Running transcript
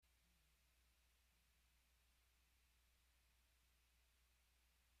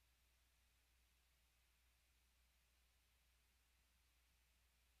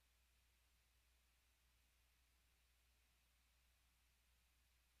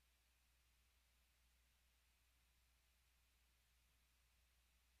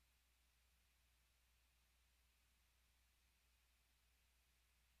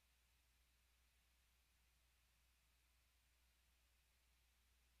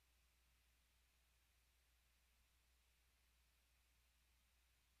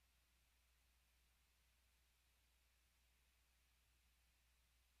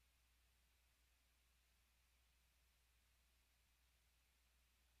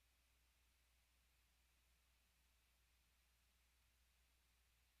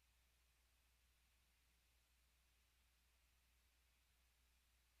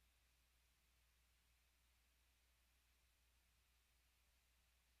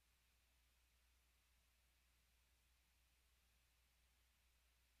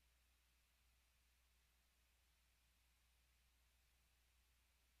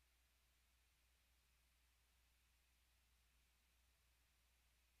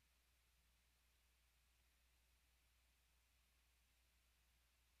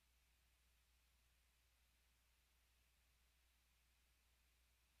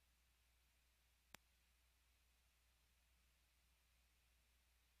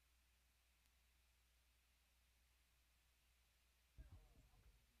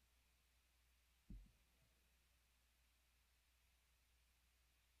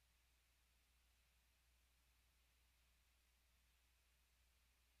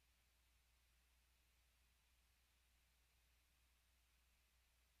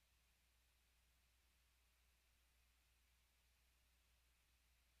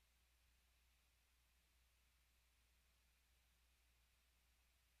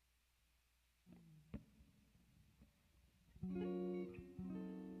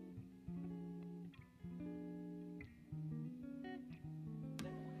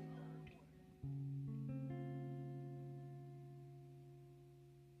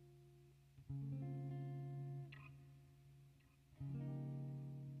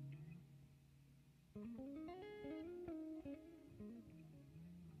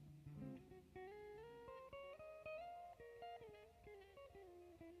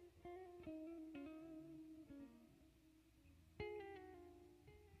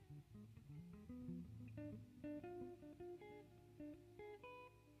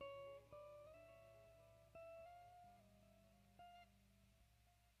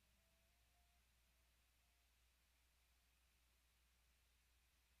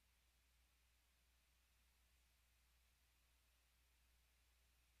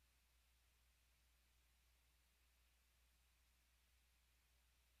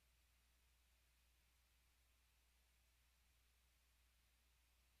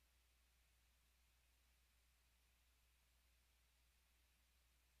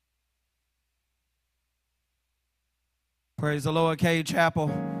Praise the Lord, Cade Chapel.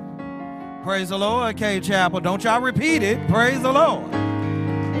 Praise the Lord, Cade Chapel. Don't y'all repeat it. Praise the Lord.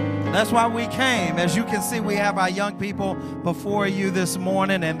 That's why we came. As you can see, we have our young people before you this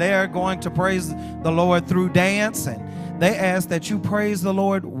morning, and they're going to praise the Lord through dance. And they ask that you praise the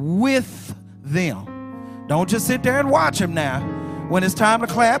Lord with them. Don't just sit there and watch them now. When it's time to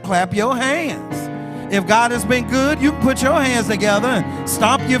clap, clap your hands. If God has been good, you can put your hands together and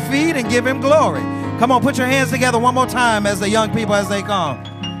stomp your feet and give him glory. Come on, put your hands together one more time as the young people as they come.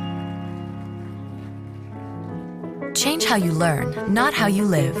 Change how you learn, not how you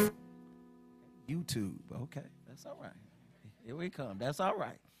live. YouTube. Okay, that's all right. Here we come. That's all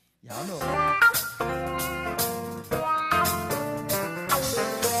right. Y'all know.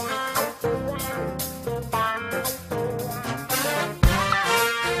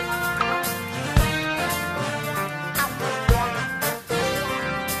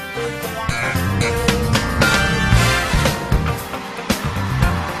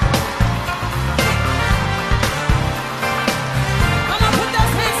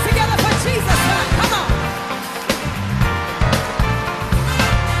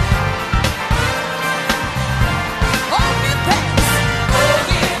 Oh!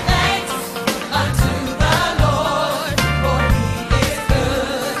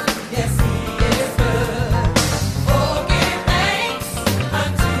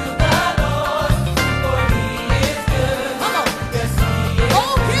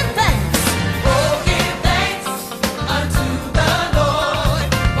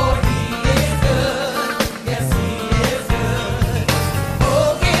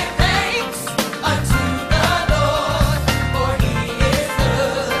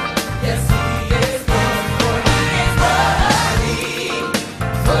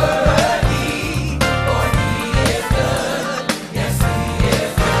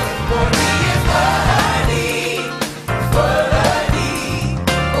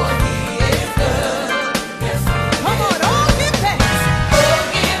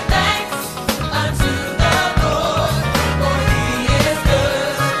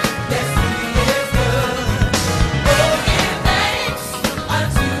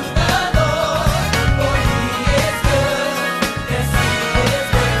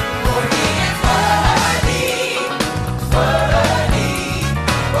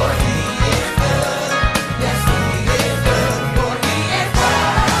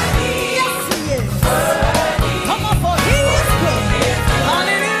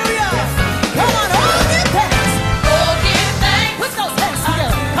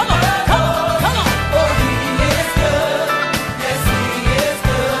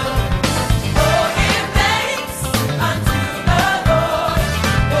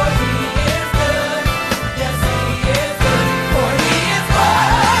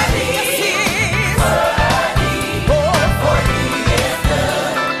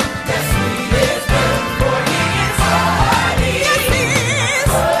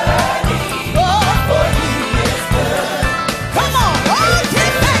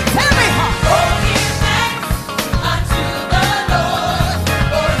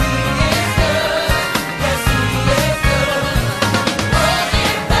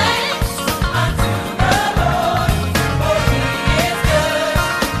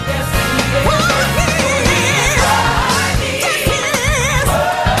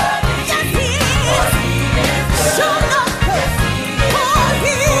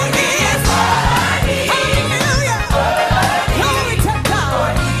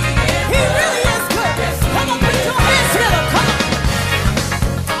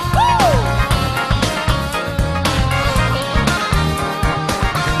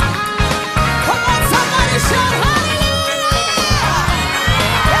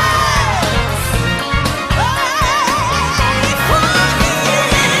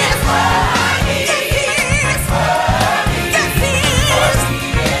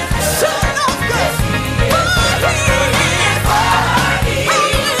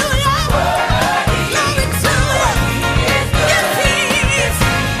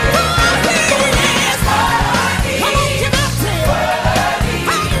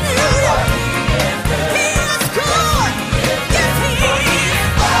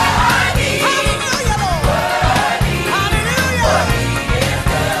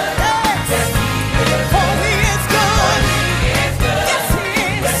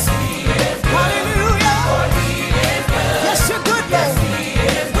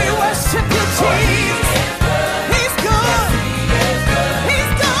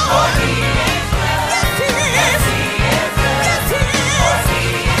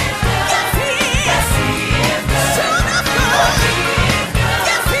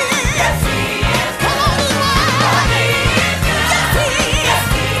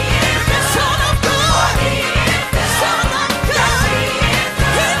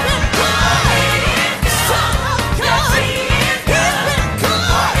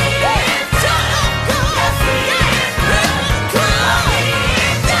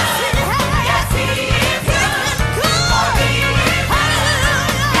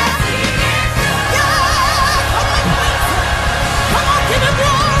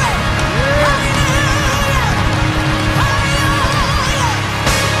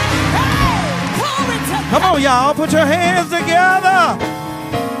 on, y'all. Put your hands together.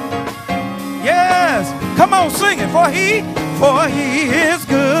 Yes. Come on, sing it. For he is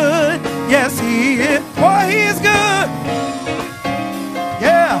good. Yes, he is. For he is good.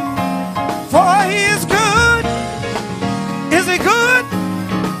 Yeah. For he is good. Is he good?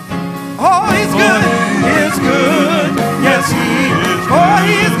 Oh, he's good. He's good. Yes, he is. For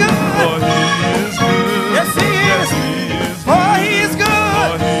he is good. Yes, he is. For he is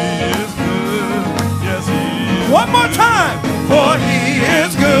good. Yes, he is. One more time. For he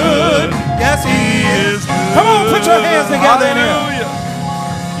is good. Yes, he is. Come on, put your hands together in here.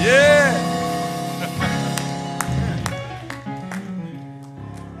 Yeah.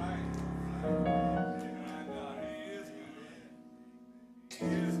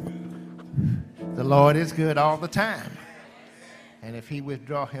 The Lord is good all the time. And if he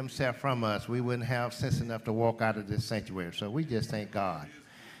withdraw himself from us, we wouldn't have sense enough to walk out of this sanctuary. So we just thank God.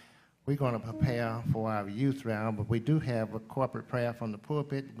 We're going to prepare for our youth round, but we do have a corporate prayer from the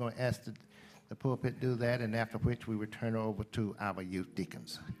pulpit. We're going to ask the pulpit to do that, and after which we return over to our youth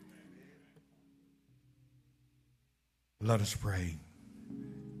deacons. Let us pray.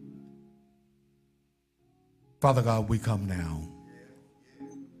 Father God, we come now.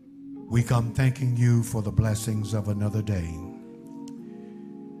 We come thanking you for the blessings of another day.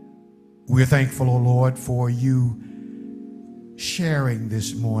 We're thankful, O Lord, for you sharing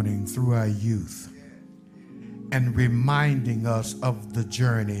this morning through our youth and reminding us of the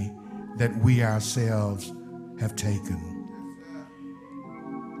journey that we ourselves have taken.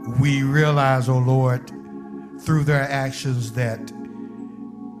 We realize, O Lord, through their actions that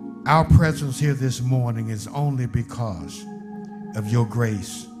our presence here this morning is only because of your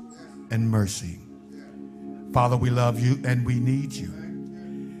grace and mercy. Father, we love you and we need you.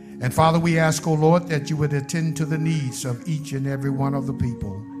 And Father, we ask, O Lord, that you would attend to the needs of each and every one of the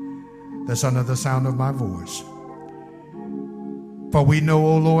people that's under the sound of my voice. For we know,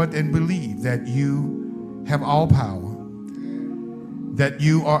 O Lord, and believe that you have all power, that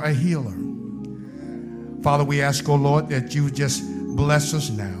you are a healer. Father, we ask, O Lord, that you just bless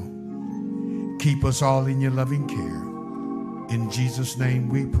us now. Keep us all in your loving care. In Jesus' name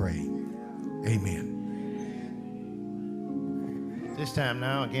we pray. Amen. This time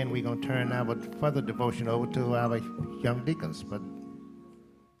now, again, we're going to turn our further devotion over to our young deacons. But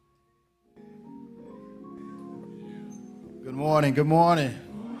good morning, good morning.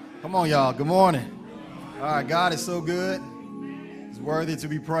 Come on, y'all, good morning. All right, God is so good. He's worthy to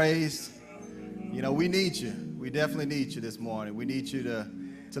be praised. You know, we need you. We definitely need you this morning. We need you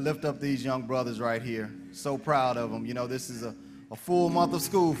to lift up these young brothers right here. So proud of them. You know, this is a full month of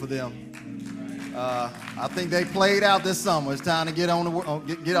school for them. I think they played out this summer. It's time to get on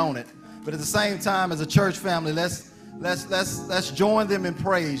it. But at the same time, as a church family, let's join them in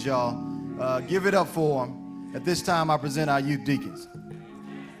praise, y'all. Give it up for them. At this time, I present our youth deacons.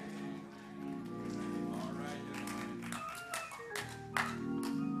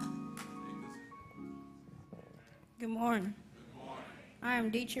 Good morning. I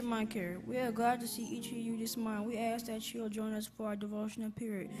am Dietrich Monker. We are glad to see each of you this morning. We ask that you will join us for our devotional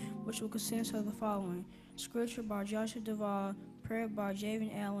period, which will consist of the following: scripture by Joshua Duvall, prayer by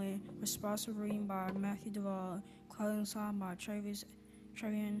Javen Allen, responsive reading by Matthew Duvall, closing song by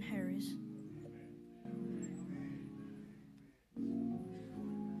Travian Harris.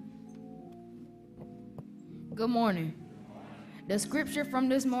 Good morning. The scripture from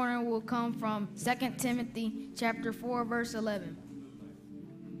this morning will come from 2 Timothy chapter 4, verse 11.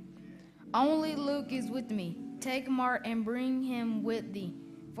 Only Luke is with me. Take Mark and bring him with thee,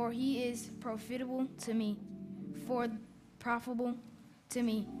 for he is profitable to me for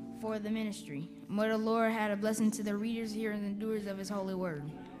the ministry. May the Lord add a blessing to the readers, hearers, and doers of his holy word.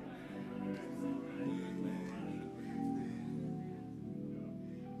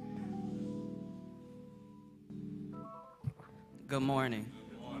 Good morning.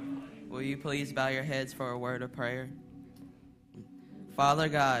 Will you please bow your heads for a word of prayer? Father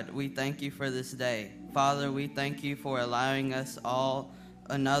God, we thank you for this day. Father, we thank you for allowing us all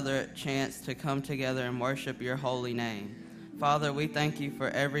another chance to come together and worship your holy name. Father, we thank you for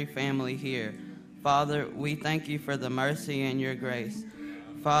every family here. Father, we thank you for the mercy and your grace.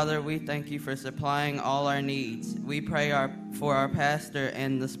 Father, we thank you for supplying all our needs. We pray for our pastor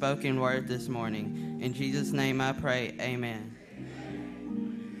and the spoken word this morning. In Jesus' name I pray, amen.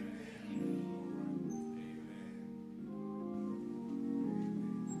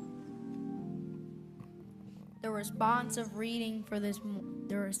 The responsive reading for this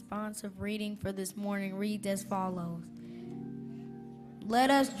morning reads as follows: Let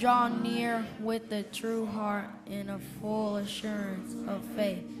us draw near with a true heart and a full assurance of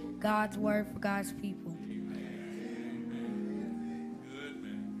faith, God's word for God's people.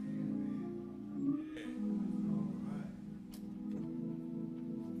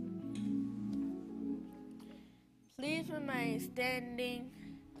 standing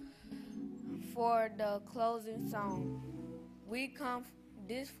for the closing song. We come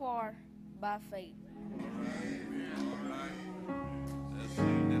this far by faith.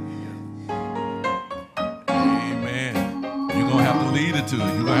 Amen. You're going to have to lead it to it.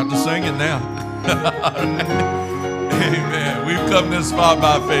 You're going to have to sing it now. Amen. We've come this far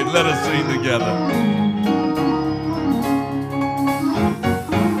by faith. Let us sing together.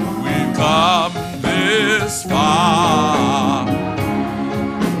 We've come this far.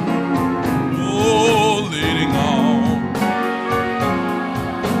 Oh, leading on.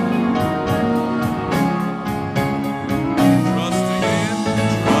 Trusting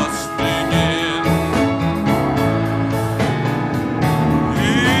in.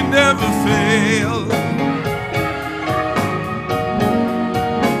 He never failed.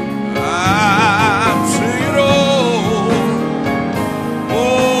 I'm singing,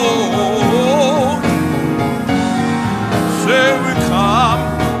 say we come.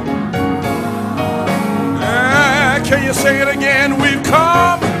 Can you sing it again? We've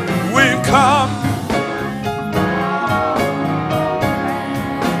come, we've come.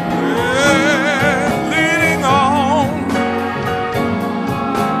 Leading on.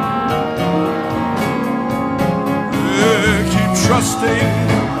 Keep trusting.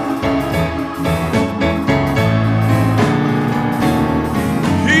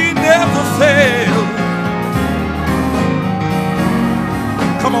 He never failed.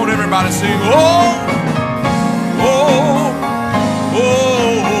 Come on, everybody, sing. Oh,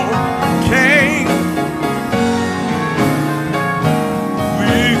 Cade.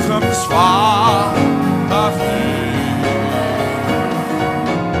 We come this far by faith.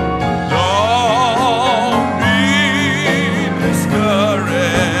 Don't be discouraged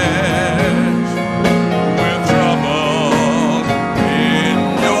with trouble in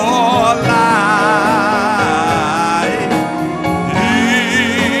your life.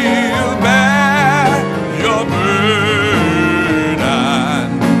 He'll bear your burden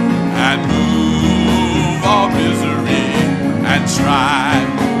and move all misery and strife.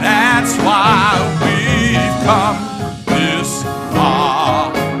 That's why we've come this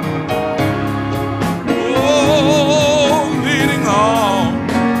far. Oh, leading on.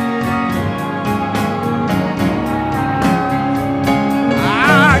 I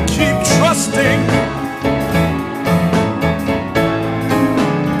keep trusting.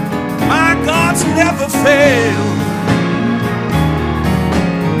 My God's never failed.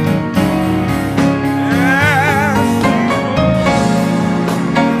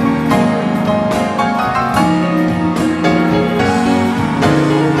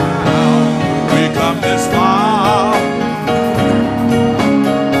 We come this far.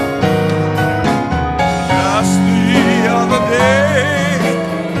 Just the other day,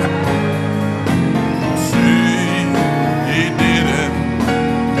 see, he didn't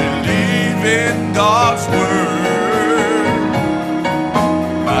believe in God's word,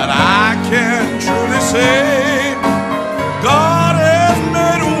 but I can truly say God has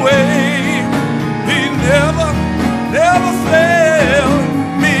made a way. He never failed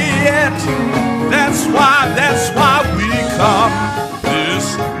me yet. That's why we come this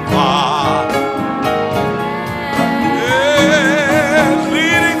far. Yeah,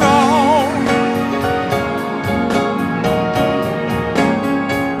 leading on.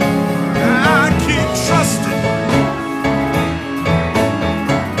 I keep trusting.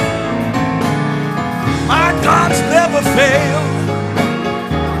 My God's never failed.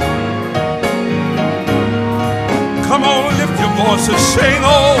 Come on, lift your voice and sing,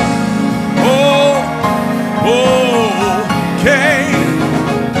 Cade.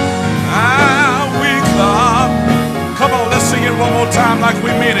 We come. Come on, let's sing it one more time like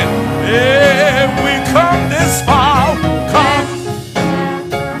we mean it. Yeah, we come this far. Come.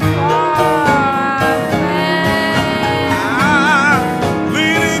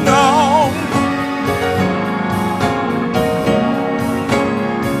 Leading on.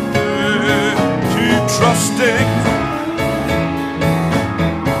 Yeah, keep trusting.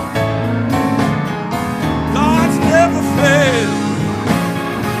 God's never failed.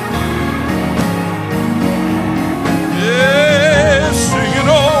 Yeah, singing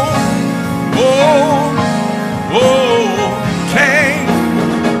Cade.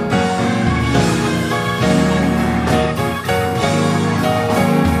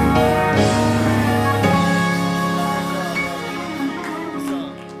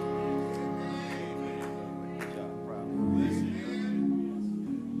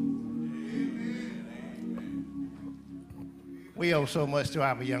 We owe so much to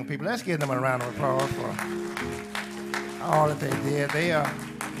our young people. Let's give them a round of applause for all that they did.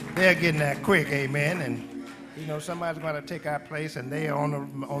 They're getting that quick, amen. And You know, somebody's going to take our place, and they are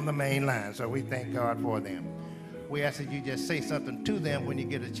on the main line. So we thank God for them. We ask that you just say something to them when you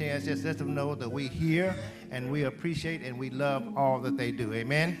get a chance. Just let them know that we hear and we appreciate and we love all that they do.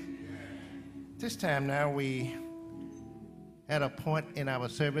 Amen. This time now we at a point in our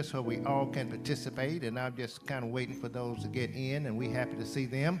service where we all can participate, and I'm just kind of waiting for those to get in, and we're happy to see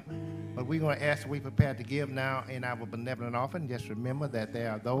them. But we're going to ask that we prepare to give now in our benevolent offering. Just remember that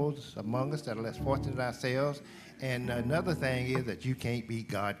there are those among us that are less fortunate than ourselves. And another thing is that you can't be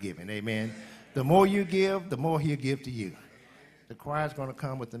God-given. Amen. The more you give, the more he'll give to you. The choir's going to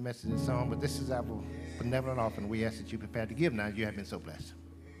come with the message and song, but this is our benevolent offering. We ask that you prepare to give now. You have been so blessed.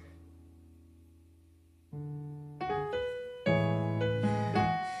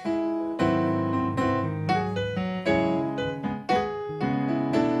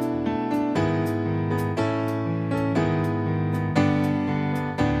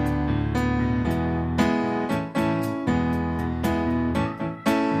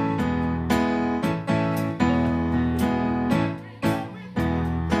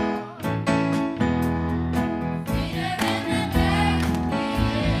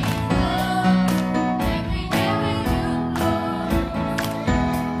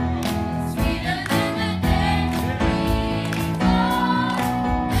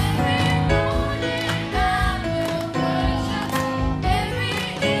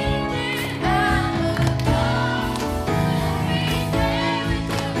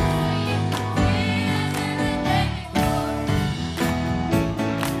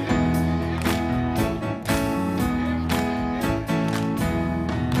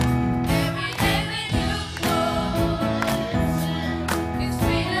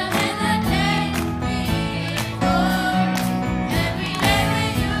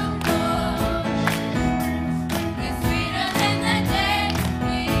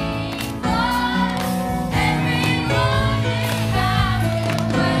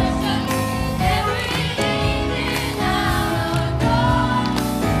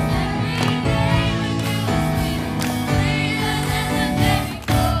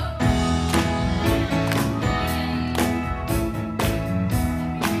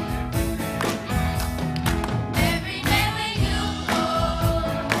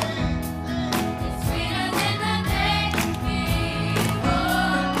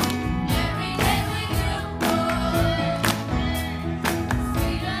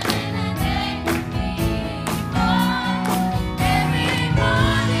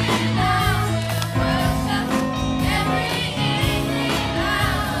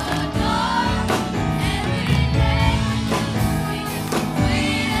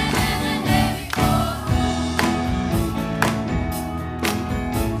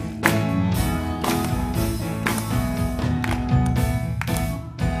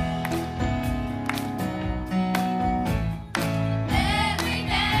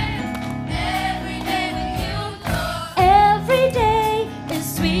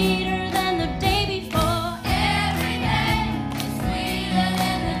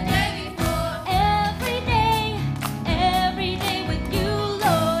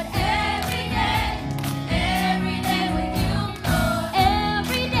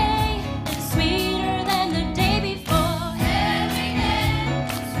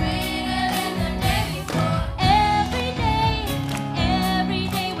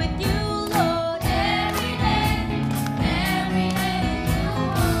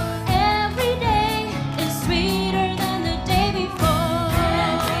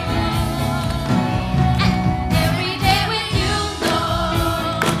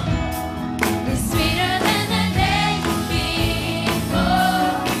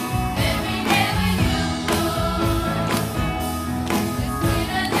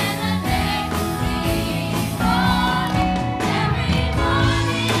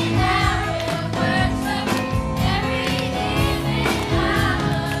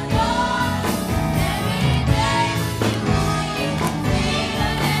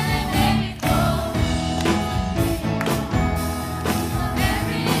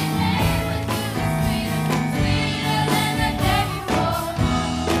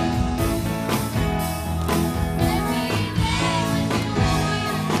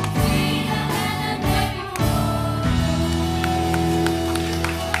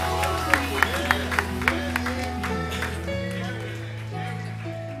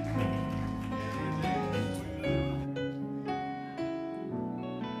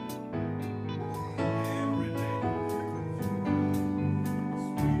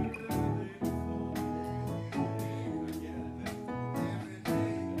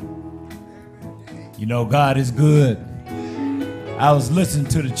 You know, God is good. I was listening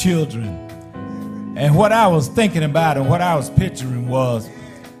to the children, And what I was thinking about and what I was picturing was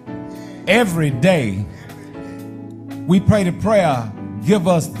every day we pray the prayer, give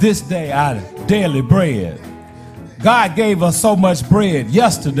us this day our daily bread. God gave us so much bread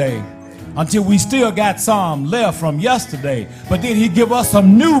yesterday until we still got some left from yesterday. But then he give us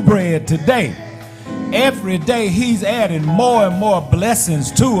some new bread today. Every day he's adding more and more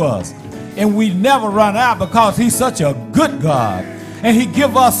blessings to us. And we never run out because he's such a good God. And he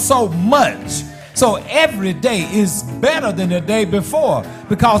give us so much. So every day is better than the day before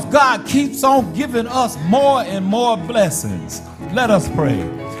because God keeps on giving us more and more blessings. Let us pray.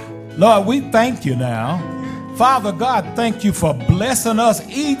 Lord, we thank you now. Father God, thank you for blessing us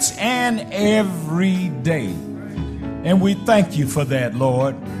each and every day. And we thank you for that,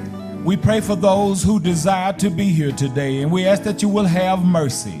 Lord. We pray for those who desire to be here today, and we ask that you will have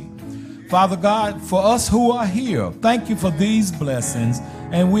mercy. Father God, for us who are here, thank you for these blessings,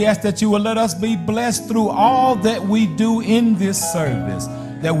 and we ask that you will let us be blessed through all that we do in this service,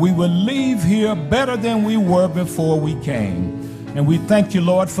 that we will leave here better than we were before we came. And we thank you,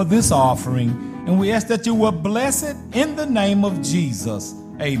 Lord, for this offering, and we ask that you will bless it in the name of Jesus.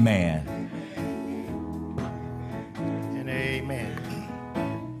 Amen. And amen.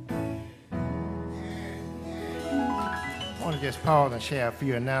 I want to just pause and share a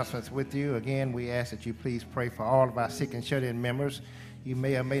few announcements with you. Again, we ask that you please pray for all of our sick and shut-in members. You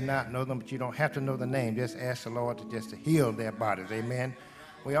may or may not know them, but you don't have to know the name. Just ask the Lord to heal their bodies. Amen.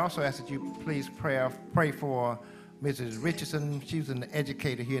 We also ask that you please pray for Mrs. Richardson. She was an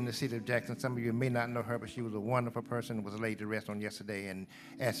educator here in the city of Jackson. Some of you may not know her, but she was a wonderful person, was laid to rest on yesterday, and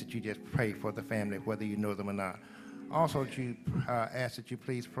ask that you just pray for the family, whether you know them or not. Also, ask that you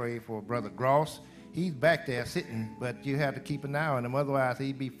please pray for Brother Gross. He's back there sitting, but you have to keep an eye on him, otherwise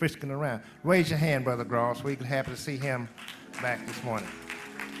he'd be frisking around. Raise your hand, Brother Gross. We're happy to see him back this morning.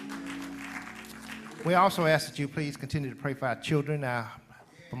 We also ask that you please continue to pray for our children. Now,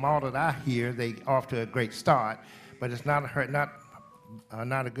 from all that I hear, they off to a great start, but it's not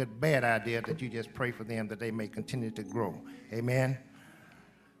a good bad idea that you just pray for them that they may continue to grow. Amen.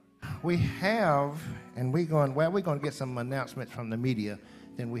 We have, and we're going to get some announcements from the media.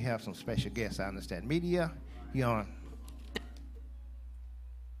 Then we have some special guests, I understand. Media, you're on.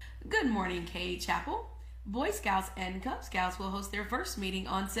 Good morning, Cade Chapel. Boy Scouts and Cub Scouts will host their first meeting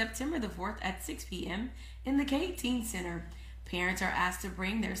on September the 4th at 6 p.m. in the Cade Teen Center. Parents are asked to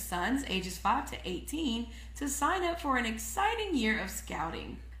bring their sons ages 5 to 18 to sign up for an exciting year of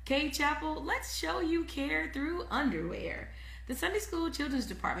scouting. Cade Chapel, let's show you care through underwear. The Sunday School Children's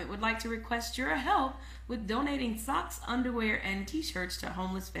Department would like to request your help with donating socks, underwear, and t-shirts to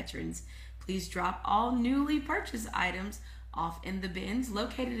homeless veterans. Please drop all newly purchased items off in the bins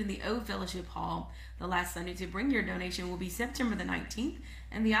located in the Old Fellowship Hall. The last Sunday to bring your donation will be September the 19th,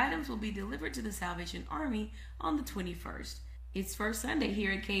 and the items will be delivered to the Salvation Army on the 21st. It's first Sunday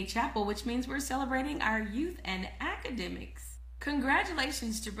here at Cade Chapel, which means we're celebrating our youth and academics.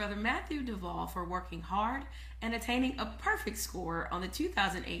 Congratulations to Brother Matthew Duvall for working hard and attaining a perfect score on the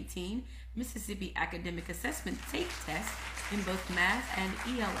 2018 Mississippi Academic Assessment TAKE test in both math and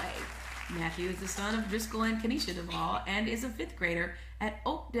ELA. Matthew is the son of Driscoll and Kenesha Duvall and is a 5th grader at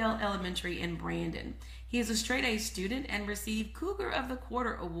Oakdale Elementary in Brandon. He is a straight-A student and received Cougar of the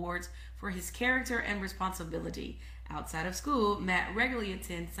Quarter awards for his character and responsibility. Outside of school, Matt regularly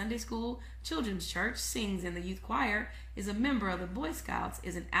attends Sunday school, children's church, sings in the youth choir, is a member of the Boy Scouts,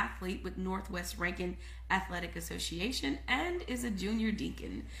 is an athlete with Northwest Rankin Athletic Association, and is a junior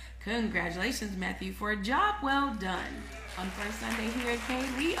deacon. Congratulations, Matthew, for a job well done. On first Sunday here at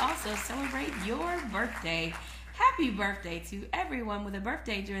Cade, we also celebrate your birthday. Happy birthday to everyone with a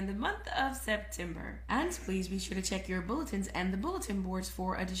birthday during the month of September. And please be sure to check your bulletins and the bulletin boards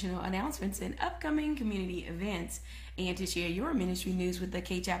for additional announcements and upcoming community events. And to share your ministry news with the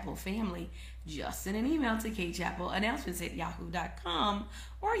Cade Chapel family, just send an email to cadechapelannouncements@yahoo.com,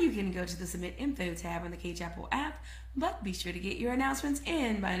 or you can go to the Submit Info tab on the Cade Chapel app. But be sure to get your announcements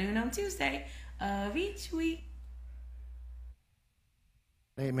in by noon on Tuesday of each week.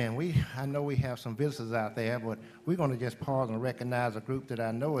 Amen. I know we have some visitors out there, but we're going to just pause and recognize a group that I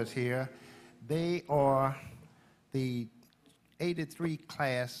know is here. They are the 83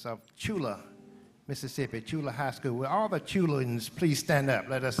 class of Chula, Mississippi, Chula High School. Will all the Chulans please stand up?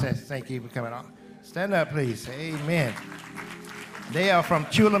 Let us say thank you for coming on. Stand up, please. Amen. They are from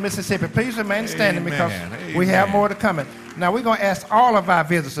Chula, Mississippi. Please remain standing because we have more to come. Now we're going to ask all of our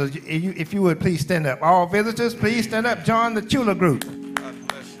visitors, if you would please stand up. All visitors, please stand up. Join the Chula group.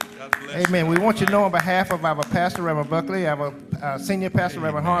 Amen. We want you to know on behalf of our pastor, Reverend Buckley, our senior pastor,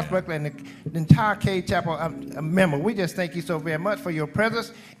 Reverend Hans Buckley, and the entire Cade Chapel member. We just thank you so very much for your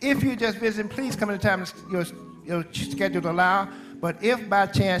presence. If you're just visiting, please come anytime your schedule to allow. But if by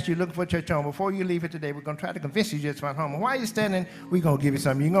chance you're looking for a church home, before you leave here today, we're going to try to convince you just to find home. And while you're standing, we're going to give you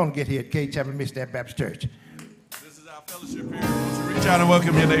something. You're going to get here at Cade Chapel Missionary Baptist Church. This is our fellowship here. Won't you reach out and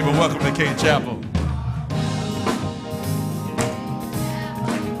welcome your neighbor. Welcome to Cade Chapel.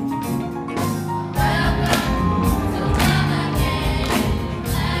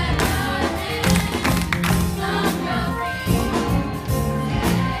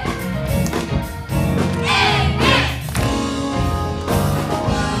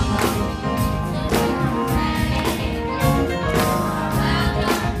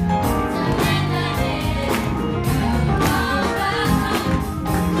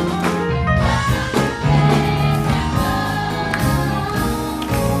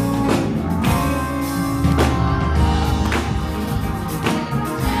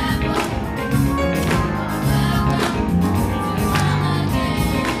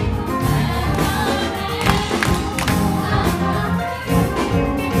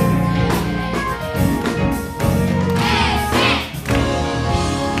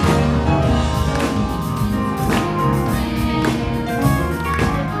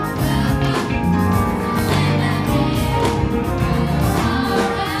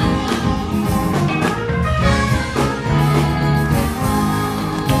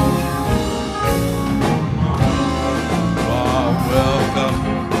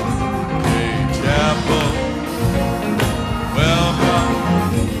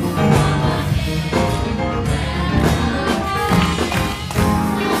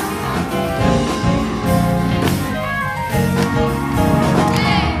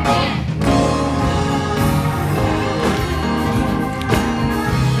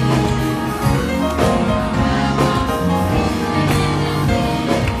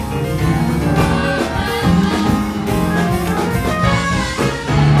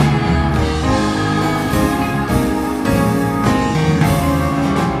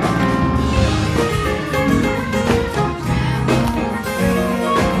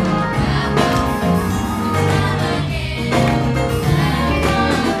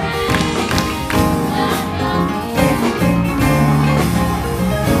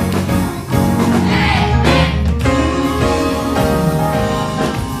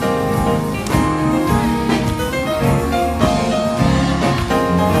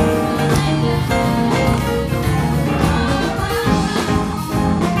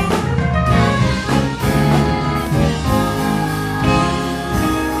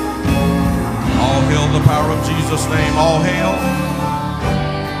 Jesus' name, all hail.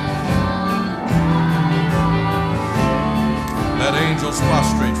 Let angels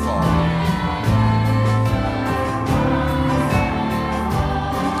prostrate fall.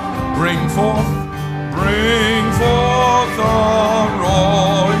 Bring forth the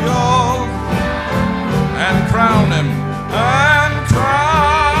royal and crown him and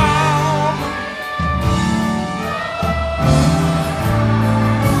crown.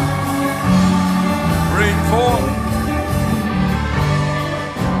 Bring forth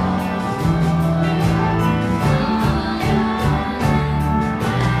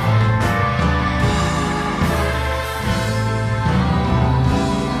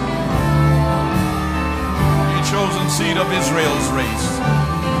chosen seed of Israel's race.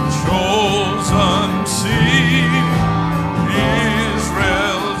 Chosen seed,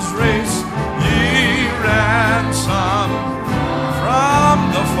 Israel's race, ye ransom from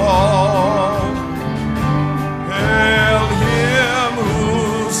the fall. Hail him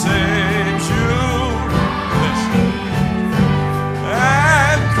who saves you,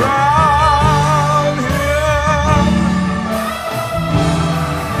 and crown him.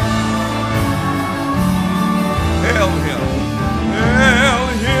 Hail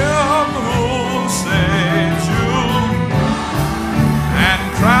him who saves you, and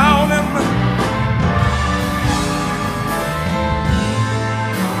crown him.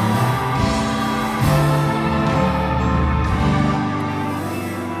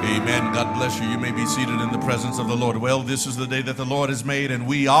 Amen. God bless you. You may be seated in the presence of the Lord. Well, this is the day that the Lord has made, and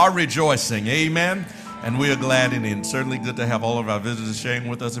we are rejoicing. Amen. And we are glad in it. Certainly good to have all of our visitors sharing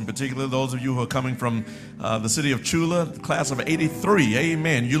with us, in particular those of you who are coming from the city of Chula, the class of '83.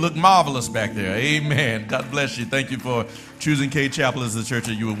 Amen. You look marvelous back there. Amen. God bless you. Thank you for choosing Cade Chapel as the church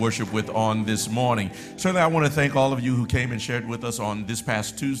that you would worship with on this morning. Certainly, I want to thank all of you who came and shared with us on this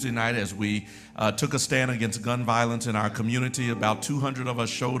past Tuesday night as we took a stand against gun violence in our community. About 200 of us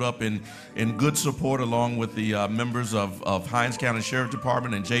showed up in good support along with the members of Hinds County Sheriff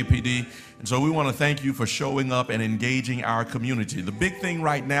Department and JPD. And so we want to thank you for showing up and engaging our community. The big thing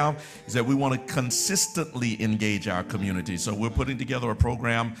right now is that we want to consistently engage our community. So we're putting together a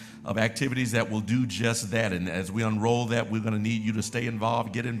program of activities that will do just that. And as we unroll that, we're going to need you to stay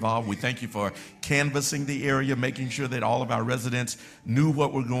involved, get involved. We thank you for canvassing the area, making sure that all of our residents knew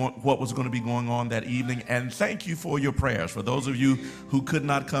what was going to be going on that evening. And thank you for your prayers. For those of you who could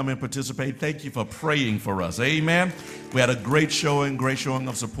not come and participate, thank you for praying for us. Amen. We had a great showing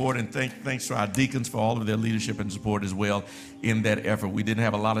of support, and thanks to our deacons for all of their leadership and support as well in that effort. We didn't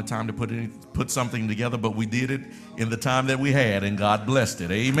have a lot of time to put something together, but we did it in the time that we had, and God blessed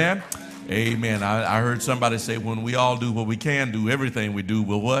it. Amen. Amen. I heard somebody say, when we all do what we can do, everything we do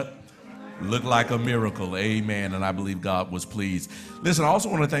will what? Look like a miracle. Amen. And I believe God was pleased. Listen, I also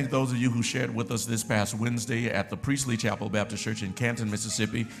want to thank those of you who shared with us this past Wednesday at the Priestley Chapel Baptist Church in Canton,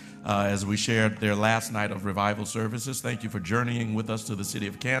 Mississippi, as we shared their last night of revival services. Thank you for journeying with us to the city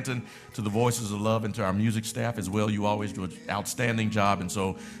of Canton, to the Voices of Love, and to our music staff as well. You always do an outstanding job, and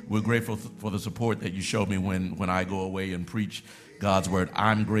so we're grateful for the support that you show me when I go away and preach God's word.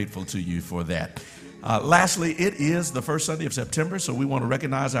 I'm grateful to you for that. Lastly, it is the first Sunday of September, so we want to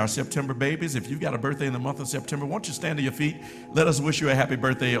recognize our September babies. If you've got a birthday in the month of September, why don't you stand to your feet? Let us wish you a happy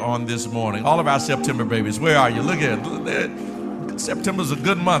birthday on this morning. All of our September babies, where are you? Look at it. September's a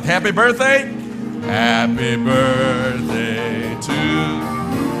good month. Happy birthday. Happy birthday to you.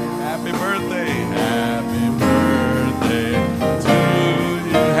 Happy birthday. Happy birthday to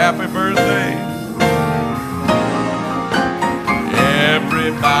you. Happy birthday.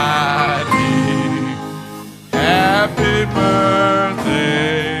 Everybody. Happy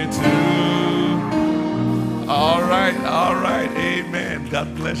birthday to. All right, amen.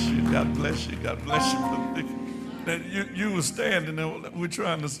 God bless you, God bless you, God bless you. You were standing there, we're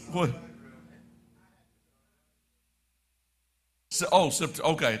trying to, what?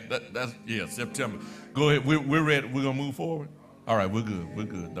 Okay, that's September. Go ahead, we're ready, we're going to move forward? All right, we're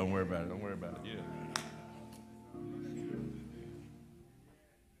good, don't worry about it, yeah.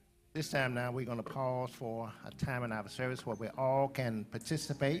 This time now, we're going to pause for a time in our service where we all can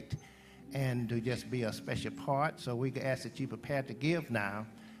participate and to just be a special part. So we ask that you prepare to give now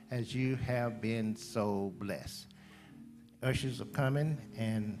as you have been so blessed. Ushers are coming,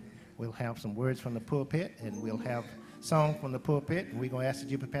 and we'll have some words from the pulpit, and we'll have song from the pulpit, and we're going to ask that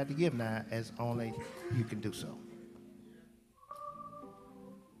you prepare to give now as only you can do so.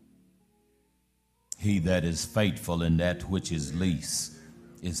 He that is faithful in that which is least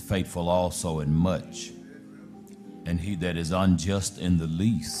is faithful also in much. And he that is unjust in the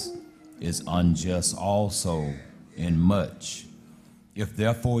least is unjust also in much. If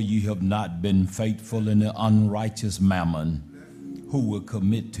therefore ye have not been faithful in the unrighteous mammon, who will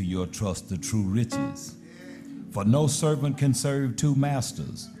commit to your trust the true riches? For no servant can serve two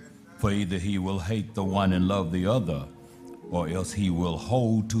masters, for either he will hate the one and love the other, or else he will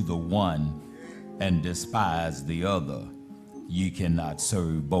hold to the one and despise the other. Ye cannot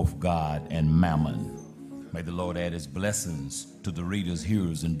serve both God and mammon. May the Lord add his blessings to the readers,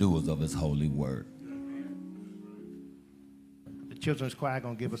 hearers, and doers of his holy word. The children's choir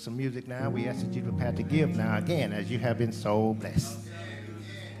going to give us some music now. We ask that you prepare to give now again as you have been so blessed.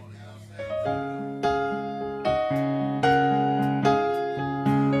 Every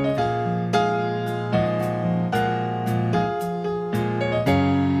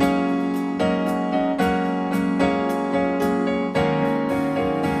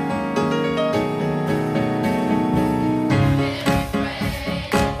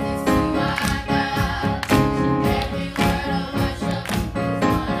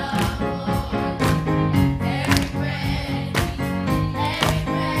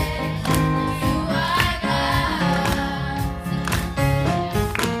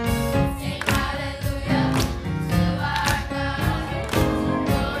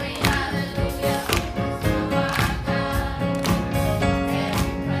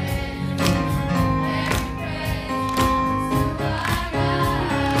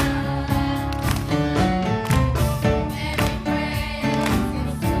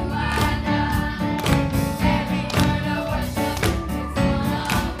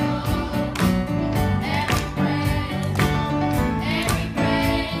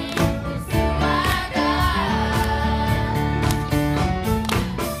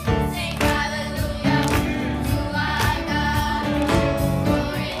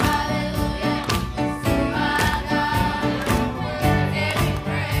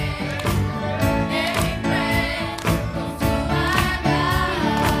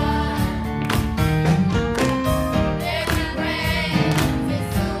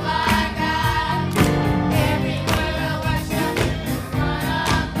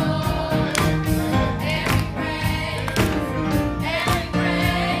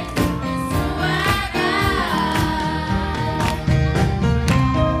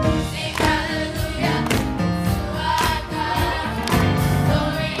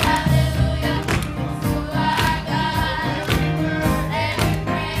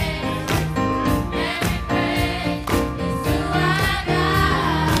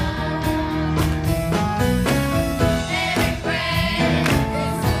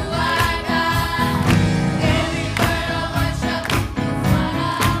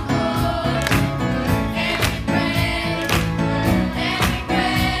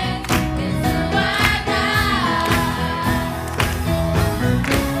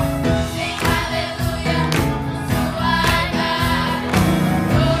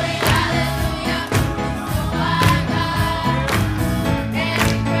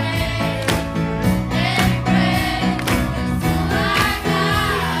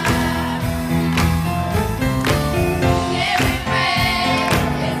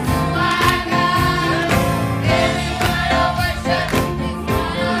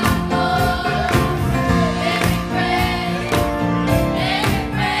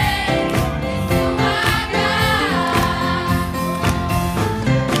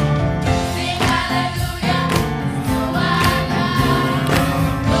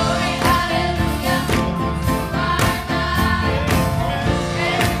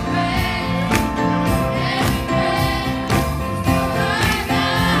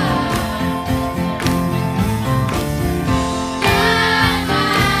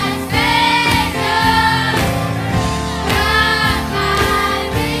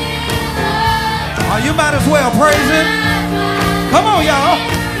You might as well praise him. Come on, y'all.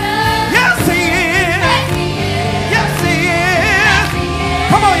 Yes, he is. Yes, he is.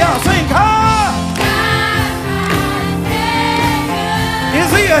 Come on, y'all. Sing, God. Is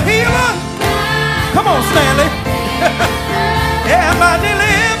he a healer? Come on, Stanley. Yeah, my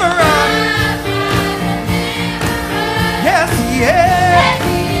deliverer. Yes, he is.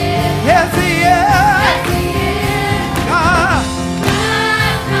 Yes, he is. God.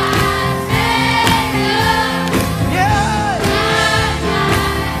 Yeah.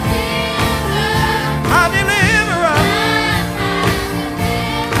 My deliverer.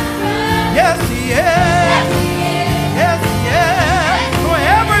 Yes, he is. Yes, he is. For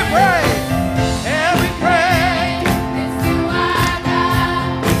every praise. Every praise.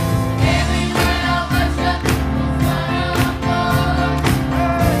 Every word of worship is one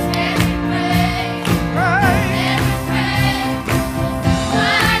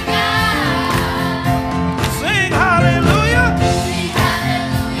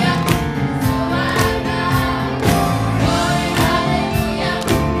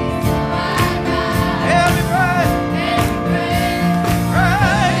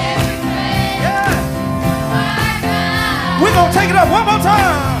Take it up one more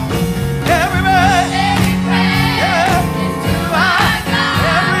time. Every praise, yeah, to our God.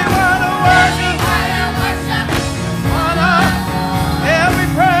 Every word of worship, honor. Every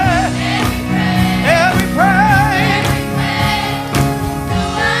praise, every praise, to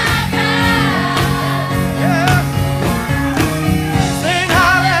our God. Yeah. Sing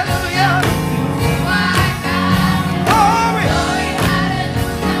hallelujah to our God. Glory, hallelujah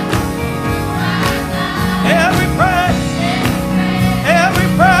to our God. Every praise. Every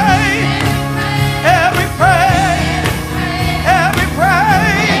praise, every praise, every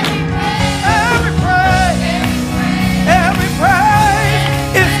praise, every praise, every praise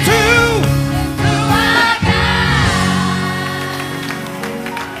is to our God.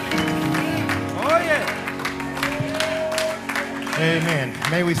 Oh yeah. Amen.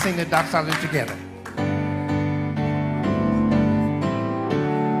 May we sing the doxology together.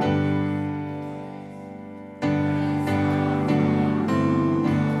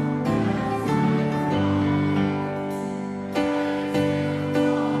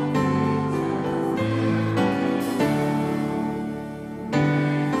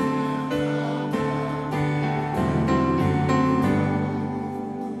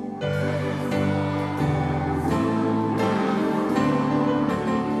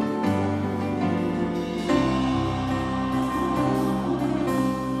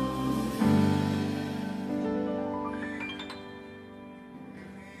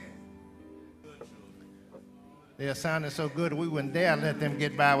 They're sounding so good, we wouldn't dare let them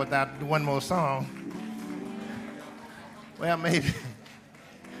get by without one more song. Well, maybe.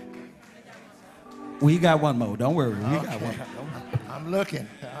 We got one more. Don't worry. We got one. I'm looking.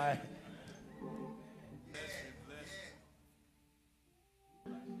 All right.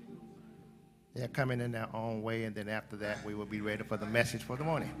 They're coming in their own way, and then after that, we will be ready for the message for the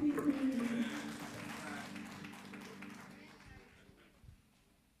morning.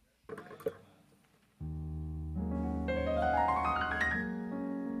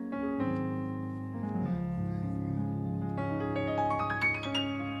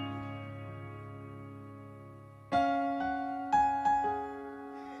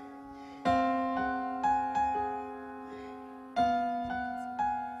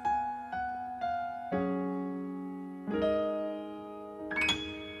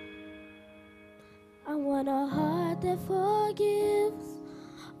 I want a heart that forgives,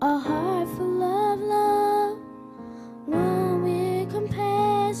 a heart full of love, one with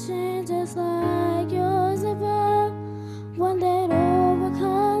compassion just like yours above, one that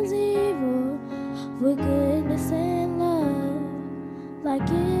overcomes evil with goodness and love, like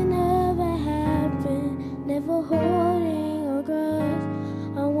it never happened, never holding a grudge.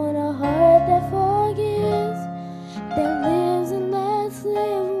 I want a heart that forgives, that lives and lets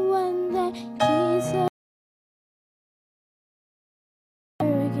live, one that keeps us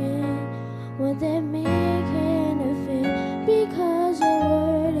again, one that man can't offend, because your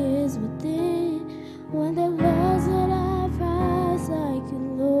word is within, one that loves what I prize like you,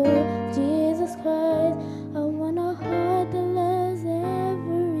 Lord Jesus Christ. I want a heart that loves everybody,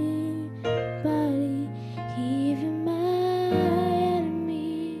 even my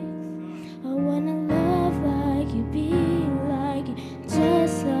enemies. I wanna love like you, be like you,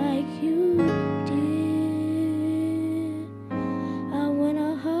 just like you did. I want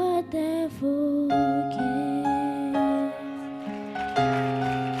a heart that forgives.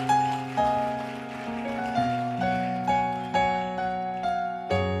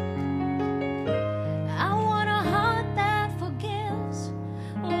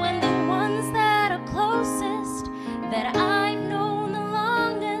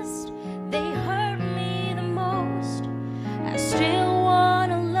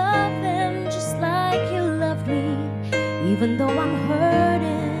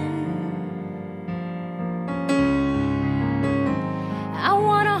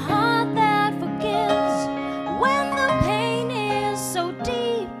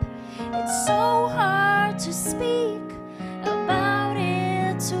 speak about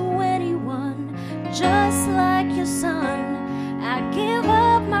it to anyone. Just like your son, I give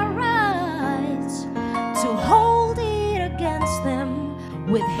up my rights to hold it against them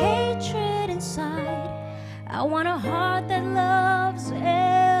with hatred inside. I want a heart that loves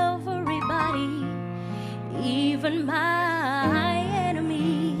everybody, even my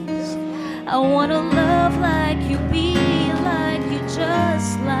enemies. I want to love like you, be like you,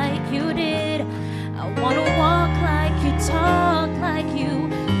 just like you did. I want to walk like you, talk like you,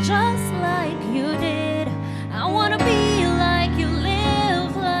 just like you did. I want to be like you,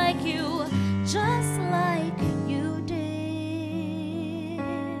 live like you, just like you did.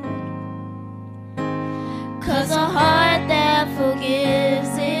 'Cause a heart that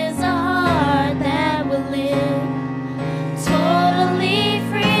forgives is a heart that will live totally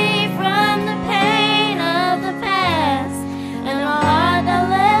free from the pain of the past. And a heart that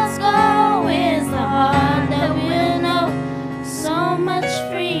lets go is the heart that will know so much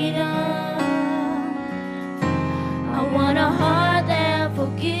freedom. I want a heart that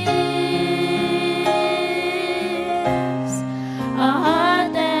forgives, a heart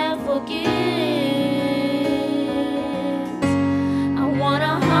that forgives. I want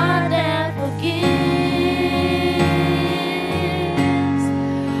a heart that forgives,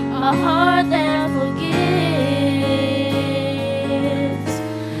 a heart that forgives.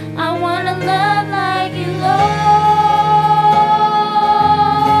 I want to love like you, Lord.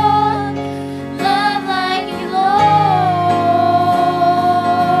 Love like you, Lord.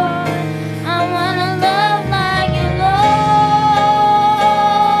 I want to love like you, Lord.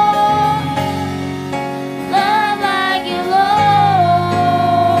 Love like you, Lord.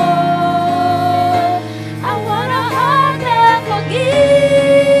 I want a heart that forgives,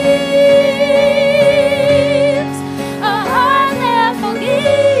 a heart that forgives.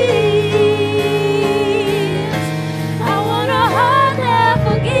 I want a heart that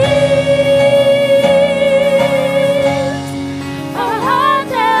forgives, a heart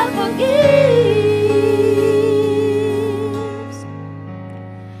that forgives.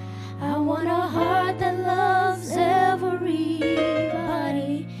 I want a heart that loves everybody,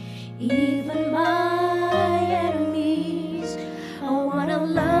 even my enemies. I want to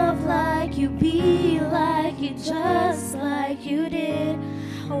love like you, be like you, just like you did.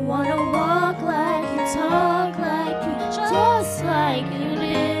 I want to walk like you, talk like you, just like you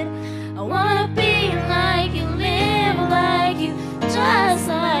did. I want to be like you, live like you, just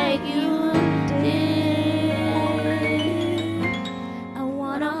like you did. I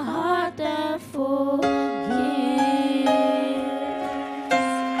want a heart that forgives.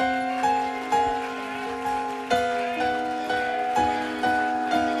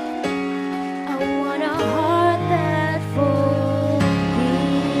 I want a heart that forgives.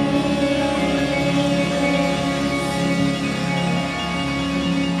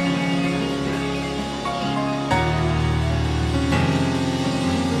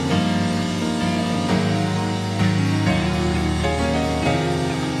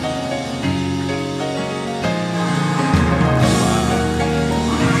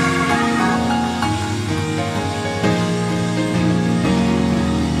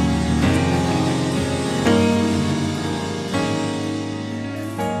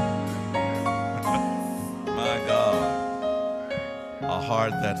 My God, a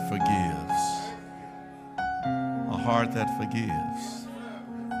heart that forgives. A heart that forgives.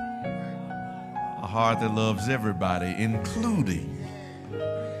 A heart that loves everybody, including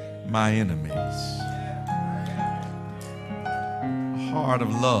my enemies. A heart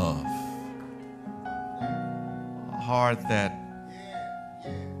of love. A heart that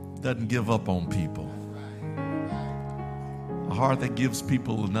doesn't give up on people. A heart that gives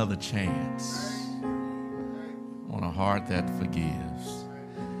people another chance. On a heart that forgives.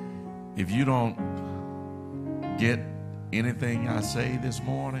 If you don't get anything I say this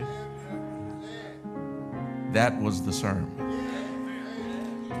morning, that was the sermon.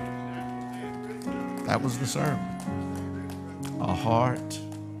 That was the sermon. A heart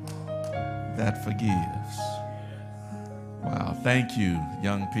that forgives. Wow. Thank you,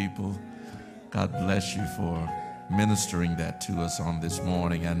 young people. God bless you for ministering that to us on this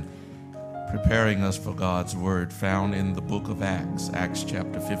morning and preparing us for God's word found in the book of Acts, Acts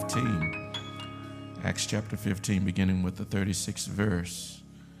chapter 15. Acts chapter 15, beginning with the 36th verse.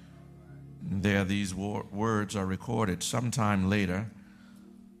 There these words are recorded. Sometime later,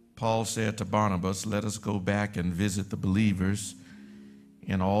 Paul said to Barnabas, "Let us go back and visit the believers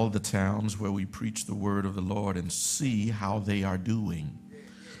in all the towns where we preach the word of the Lord and see how they are doing."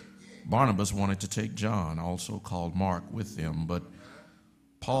 Barnabas wanted to take John, also called Mark, with them, but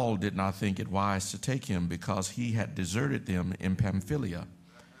Paul did not think it wise to take him because he had deserted them in Pamphylia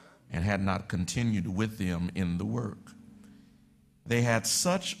and had not continued with them in the work. They had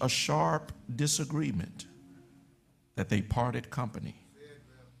such a sharp disagreement that they parted company.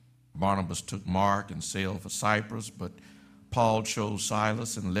 Barnabas took Mark and sailed for Cyprus, but Paul chose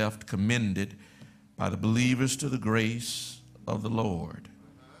Silas and left, commended by the believers to the grace of the Lord.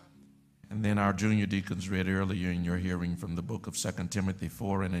 And then our junior deacons read earlier in your hearing from the book of 2 Timothy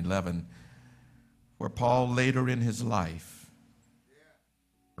 4 and 11, where Paul later in his life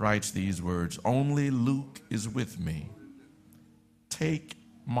writes these words, "Only Luke is with me. Take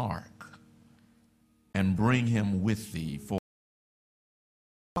Mark and bring him with thee, for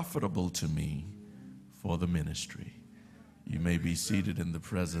profitable to me for the ministry." You may be seated in the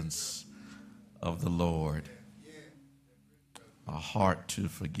presence of the Lord. A heart to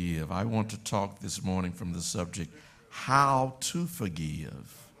forgive. I want to talk this morning from the subject, how to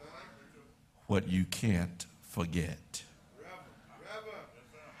forgive what you can't forget.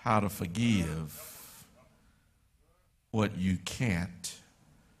 How to forgive what you can't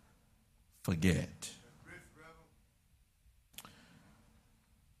forget.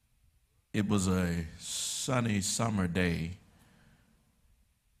 It was a sunny summer day,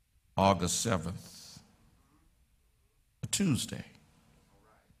 August 7th, a Tuesday,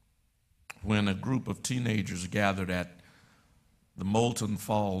 when a group of teenagers gathered at the Moulton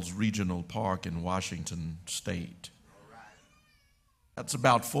Falls Regional Park in Washington State. That's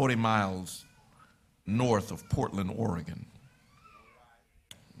about 40 miles north of Portland, Oregon.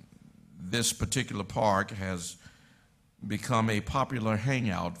 This particular park has become a popular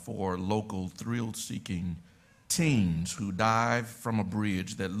hangout for local thrill-seeking teens who dive from a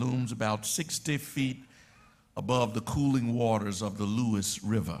bridge that looms about 60 feet above the cooling waters of the Lewis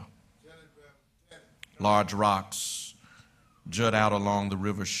River. Large rocks jut out along the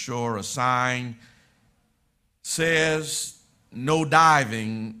river shore. A sign says, "No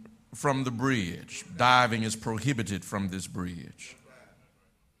diving from the bridge. Diving is prohibited from this bridge."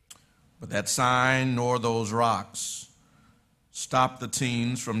 But that sign nor those rocks stopped the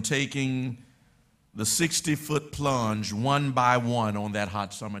teens from taking the 60-foot plunge one by one on that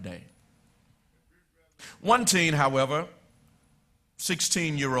hot summer day. One teen, however,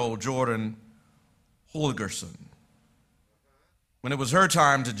 16-year-old Jordan Holgerson, when it was her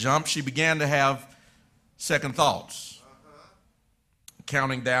time to jump, she began to have second thoughts.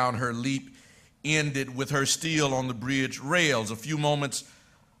 Counting down her leap ended with her still on the bridge rails. A few moments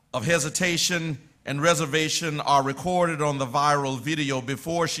of hesitation and reservation are recorded on the viral video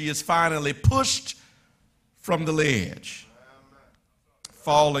before she is finally pushed from the ledge,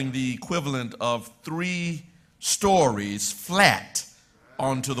 falling the equivalent of 3 stories flat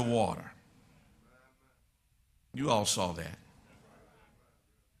onto the water. You all saw that.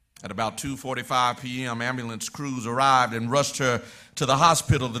 At about 2:45 p.m., ambulance crews arrived and rushed her to the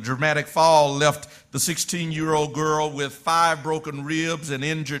hospital. The dramatic fall left the 16-year-old girl with 5 broken ribs, an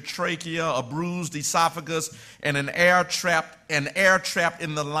injured trachea, a bruised esophagus, and an air trap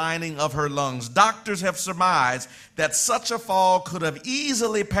in the lining of her lungs. Doctors have surmised that such a fall could have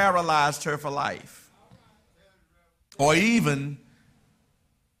easily paralyzed her for life, or even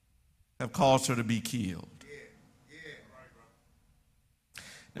have caused her to be killed.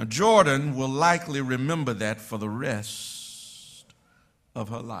 Now, Jordan will likely remember that for the rest of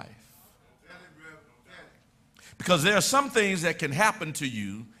her life. Because there are some things that can happen to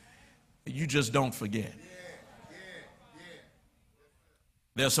you that you just don't forget.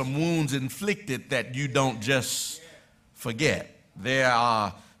 There are some wounds inflicted that you don't just forget. There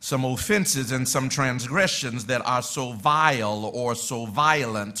are some offenses and some transgressions that are so vile or so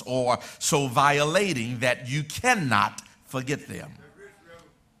violent or so violating that you cannot forget them.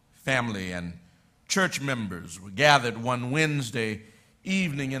 Family and church members were gathered one Wednesday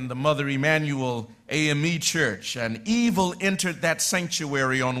evening in the Mother Emanuel AME Church, and evil entered that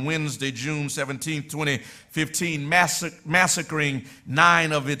sanctuary on Wednesday, June 17, 2015, massacring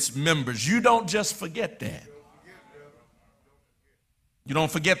 9 of its members. You don't just forget that. You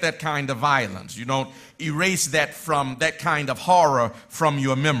don't forget that kind of violence. You don't erase that kind of horror from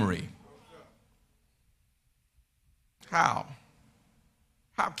your memory. How?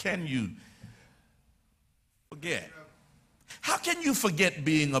 How can you forget? How can you forget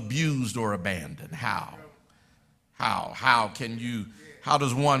being abused or abandoned? How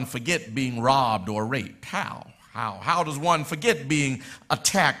does one forget being robbed or raped? How does one forget being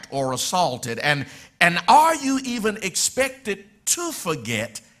attacked or assaulted? And are you even expected to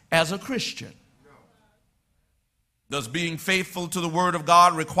forget as a Christian? Does being faithful to the word of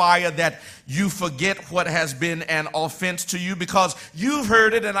God require that you forget what has been an offense to you? Because you've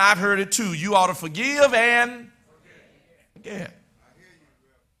heard it and I've heard it too. You ought to forgive and forget.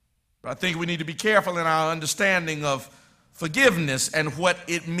 But I think we need to be careful in our understanding of forgiveness and what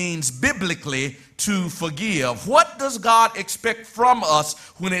it means biblically to forgive. What does God expect from us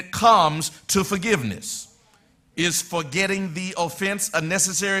when it comes to forgiveness? Is forgetting the offense a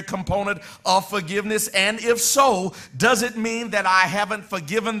necessary component of forgiveness? And if so, does it mean that I haven't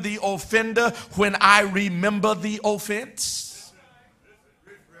forgiven the offender when I remember the offense?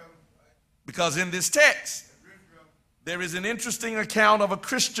 Because in this text, there is an interesting account of a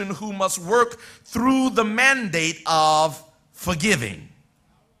Christian who must work through the mandate of forgiving.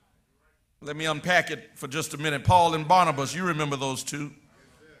 Let me unpack it for just a minute. Paul and Barnabas, you remember those two.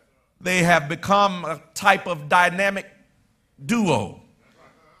 They have become a type of dynamic duo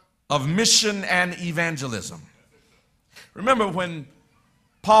of mission and evangelism. Remember when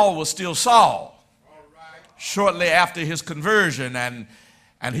Paul was still Saul, shortly after his conversion, and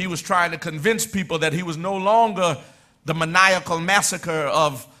he was trying to convince people that he was no longer the maniacal massacre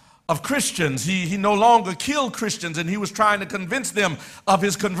of Christians. He no longer killed Christians, and he was trying to convince them of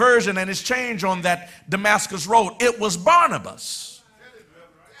his conversion and his change on that Damascus road. It was Barnabas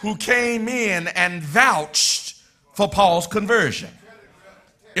who came in and vouched for Paul's conversion.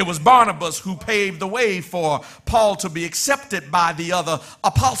 It was Barnabas who paved the way for Paul to be accepted by the other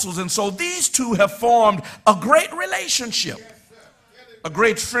apostles. And so these two have formed a great relationship, a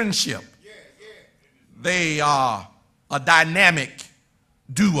great friendship. They are a dynamic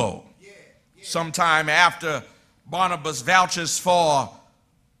duo. Sometime after Barnabas vouches for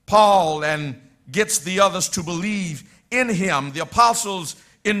Paul and gets the others to believe in him, the apostles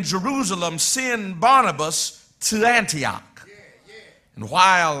in Jerusalem send Barnabas to Antioch. And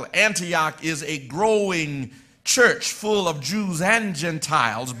while Antioch is a growing church full of Jews and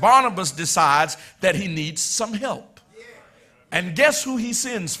Gentiles, Barnabas decides that he needs some help. And guess who he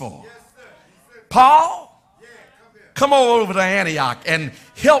sends for? Paul, come over to Antioch and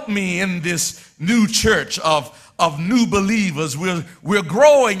help me in this new church of new believers. We're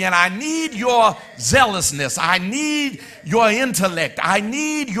growing, and I need your zealousness. I need your intellect. I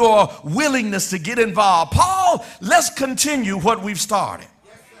need your willingness to get involved. Paul, let's continue what we've started.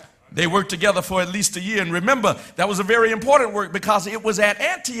 They worked together for at least a year. And remember, that was a very important work because it was at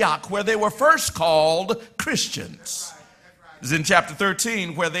Antioch where they were first called Christians. It's in chapter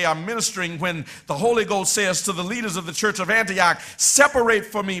 13 where they are ministering when the Holy Ghost says to the leaders of the church of Antioch, separate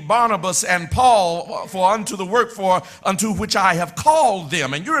for me Barnabas and Paul for unto the work for unto which I have called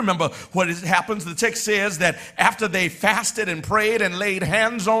them. And you remember what happens. The text says that after they fasted and prayed and laid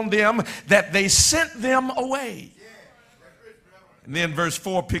hands on them, that they sent them away. And then verse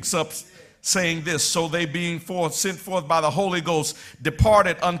 4 picks up saying this, so they being sent forth by the Holy Ghost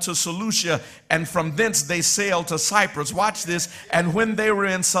departed unto Seleucia, and from thence they sailed to Cyprus. Watch this. And when they were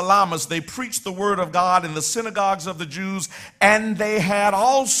in Salamis, they preached the word of God in the synagogues of the Jews, and they had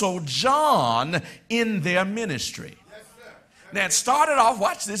also John in their ministry. Now it started off,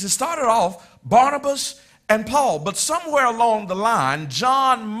 watch this, it started off Barnabas and Paul, but somewhere along the line,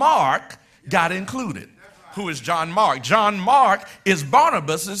 John Mark got included. Who is John Mark? John Mark is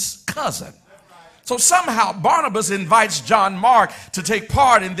Barnabas's cousin. So somehow Barnabas invites John Mark to take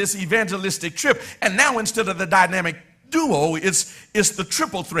part in this evangelistic trip. And now instead of the dynamic duo, it's the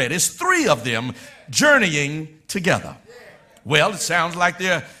triple threat. It's three of them journeying together. Well, it sounds like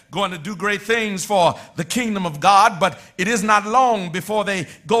they're going to do great things for the kingdom of God, but it is not long before they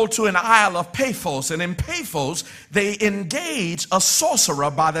go to an isle of Paphos. And in Paphos, they engage a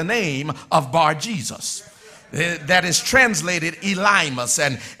sorcerer by the name of Bar-Jesus. That is translated Elymas.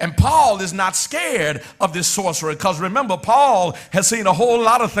 And Paul is not scared of this sorcerer because remember, Paul has seen a whole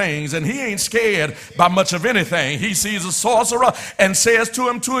lot of things and he ain't scared by much of anything. He sees a sorcerer and says to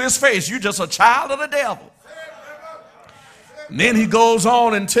him to his face, you're just a child of the devil. And then he goes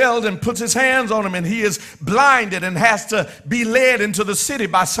on and tells and puts his hands on him, and he is blinded and has to be led into the city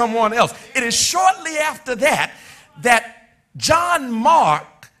by someone else. It is shortly after that that John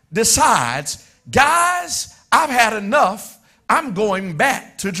Mark decides, guys, I've had enough. I'm going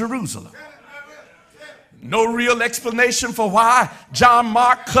back to Jerusalem. No real explanation for why John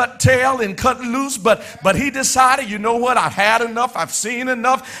Mark cut tail and cut loose, but he decided, you know what, I've had enough, I've seen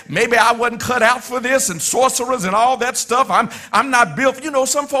enough. Maybe I wasn't cut out for this and sorcerers and all that stuff. I'm not built,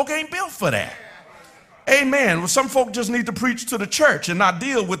 some folk ain't built for that. Amen. Well, some folk just need to preach to the church and not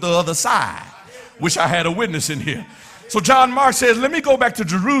deal with the other side. Wish I had a witness in here. So John Mark says, let me go back to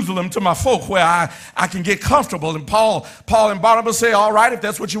Jerusalem to my folk where I can get comfortable. And Paul and Barnabas say, all right, if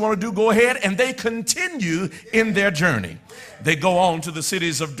that's what you want to do, go ahead. And they continue in their journey. They go on to the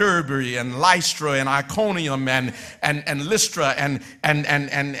cities of Derbe and Lystra and Iconium and Lystra and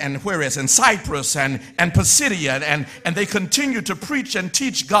where else? And Cyprus and Pisidia. And they continue to preach and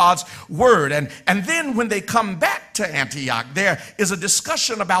teach God's word. And then when they come back to Antioch, there is a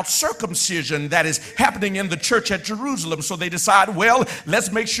discussion about circumcision that is happening in the church at Jerusalem. So they decide, well,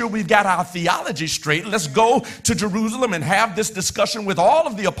 let's make sure we've got our theology straight. Let's go to Jerusalem and have this discussion with all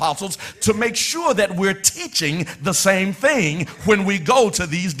of the apostles to make sure that we're teaching the same thing when we go to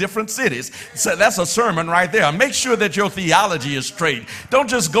these different cities. So that's a sermon right there. Make sure that your theology is straight. Don't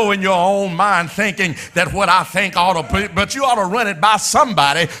just go in your own mind thinking that what I think ought to be, but you ought to run it by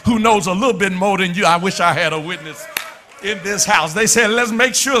somebody who knows a little bit more than you. I wish I had a witness in this house. They said,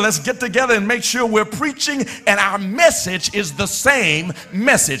 let's get together and make sure we're preaching and our message is the same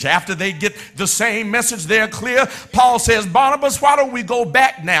message. After they get the same message, they're clear. Paul says, Barnabas, why don't we go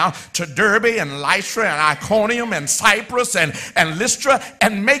back now to Derbe and Lystra and Iconium and Cyprus and Lystra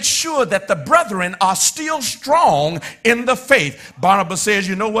and make sure that the brethren are still strong in the faith. Barnabas says,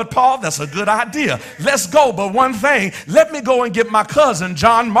 you know what, Paul, that's a good idea. Let's go. But one thing, let me go and get my cousin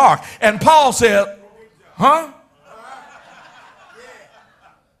John Mark. And Paul said, huh?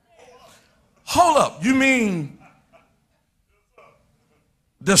 Hold up, you mean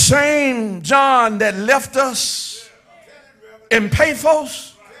the same John that left us in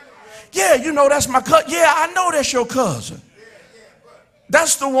Paphos? Yeah, you know that's my cousin. Yeah, I know that's your cousin.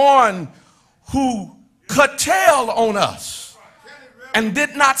 That's the one who cut tail on us and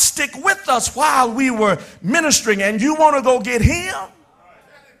did not stick with us while we were ministering. And you want to go get him?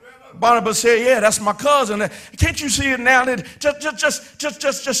 Barnabas said, yeah, that's my cousin. Can't you see it now?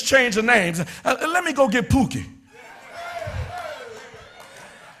 Just change the names. Let me go get Pookie.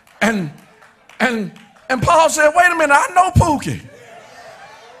 And Paul said, wait a minute, I know Pookie.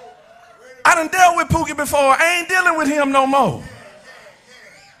 I done dealt with Pookie before. I ain't dealing with him no more.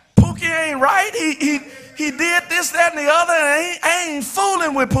 Pookie ain't right. He did this, that, and the other, and I ain't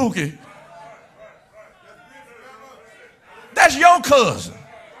fooling with Pookie. That's your cousin.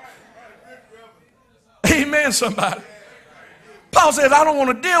 Amen, somebody. Paul says, I don't want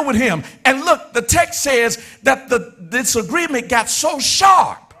to deal with him. And look, the text says that this agreement got so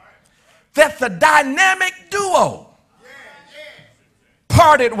sharp that the dynamic duo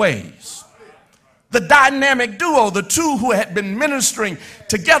parted ways. The dynamic duo, the two who had been ministering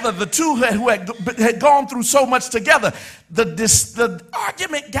together, the two who had gone through so much together, the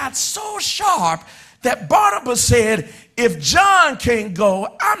argument got so sharp that Barnabas said, if John can't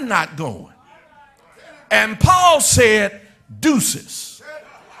go, I'm not going. And Paul said, deuces.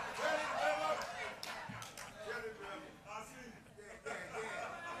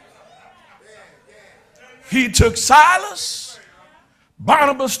 He took Silas,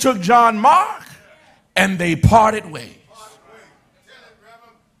 Barnabas took John Mark, and they parted ways.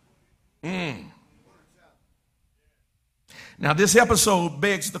 Now this episode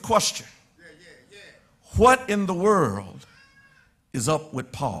begs the question, what in the world is up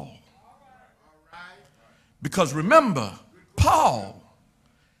with Paul? Because remember, Paul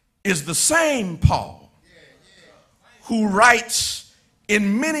is the same Paul who writes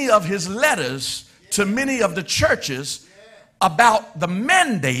in many of his letters to many of the churches about the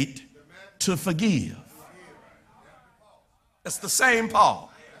mandate to forgive. It's the same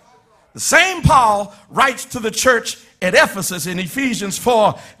Paul. The same Paul writes to the church at Ephesus in Ephesians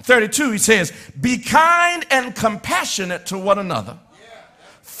 4:32. He says, be kind and compassionate to one another,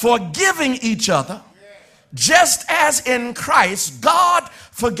 forgiving each other, just as in Christ God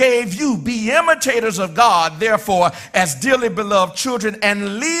forgave you. Be imitators of God, therefore, as dearly beloved children,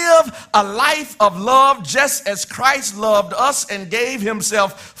 and live a life of love just as Christ loved us and gave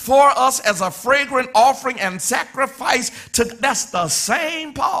himself for us as a fragrant offering and sacrifice to. That's the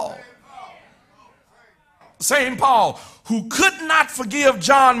same Paul. Same Paul who could not forgive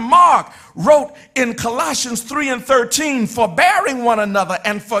John Mark wrote in Colossians 3:13, forbearing one another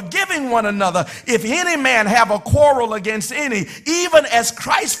and forgiving one another, if any man have a quarrel against any, even as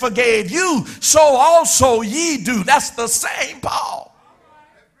Christ forgave you, so also ye do. That's the same Paul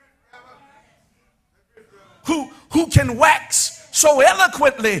who can wax so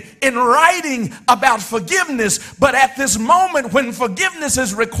eloquently in writing about forgiveness, but at this moment when forgiveness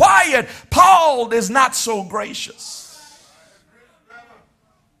is required, Paul is not so gracious.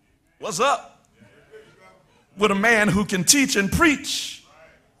 What's up with a man who can teach and preach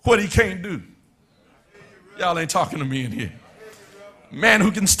what he can't do? Y'all ain't talking to me in here. Man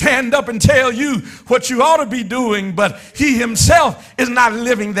who can stand up and tell you what you ought to be doing, but he himself is not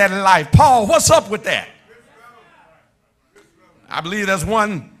living that life. Paul, what's up with that? I believe there's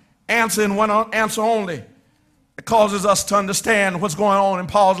one answer and one answer only that causes us to understand what's going on in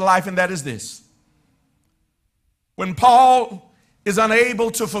Paul's life, and that is this. When Paul is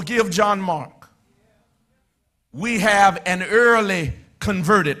unable to forgive John Mark, we have an early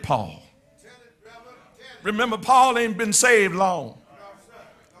converted Paul. Remember, Paul ain't been saved long.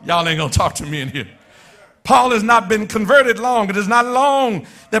 Y'all ain't gonna talk to me in here. Paul has not been converted long. It is not long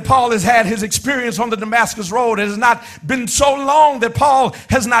that Paul has had his experience on the Damascus Road. It has not been so long that Paul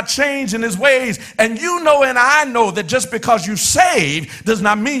has not changed in his ways. And you know and I know that just because you're saved does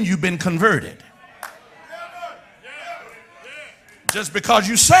not mean you've been converted. Just because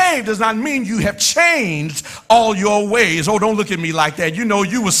you're saved does not mean you have changed all your ways. Oh, don't look at me like that. You know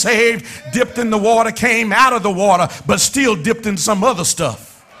you were saved, dipped in the water, came out of the water, but still dipped in some other stuff.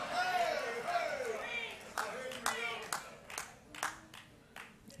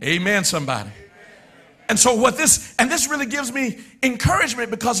 Amen, somebody. And so this really gives me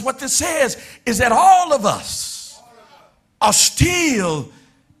encouragement, because what this says is that all of us are still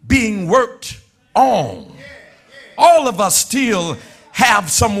being worked on. All of us still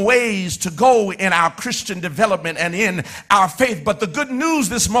have some ways to go in our Christian development and in our faith. But the good news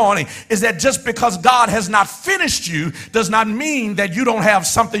this morning is that just because God has not finished you does not mean that you don't have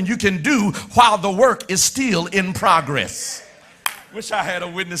something you can do while the work is still in progress. Wish I had a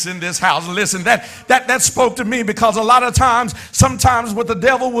witness in this house. Listen, that spoke to me, because a lot of times, sometimes what the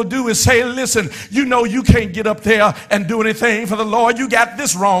devil will do is say, listen, you know you can't get up there and do anything for the Lord. You got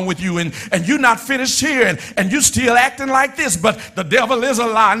this wrong with you, and you're not finished here, and you still acting like this. But the devil is a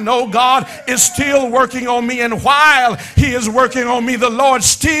lie. No, God is still working on me, and while he is working on me, the Lord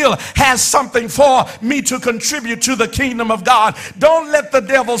still has something for me to contribute to the kingdom of God. Don't let the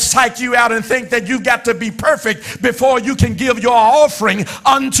devil psych you out and think that you've got to be perfect before you can give your offering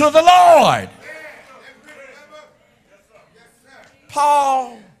unto the Lord.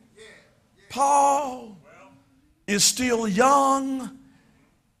 Paul is still young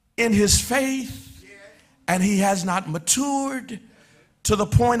in his faith, and he has not matured to the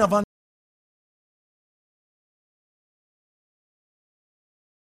point of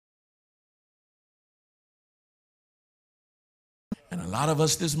and a lot of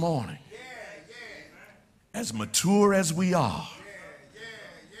us this morning, as mature as we are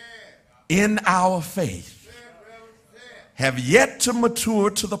in our faith, have yet to mature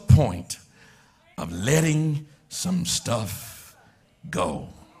to the point of letting some stuff go.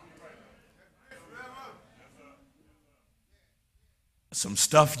 Some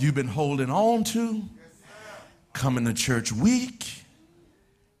stuff you've been holding on to, coming to church week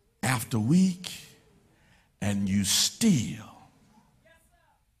after week, and you still,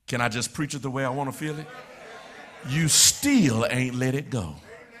 can I just preach it the way I want to feel it? You still ain't let it go.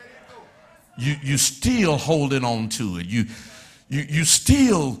 You still holding on to it. You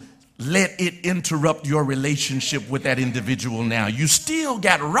still let it interrupt your relationship with that individual now. You still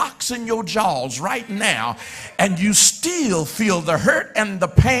got rocks in your jaws right now, and you still feel the hurt and the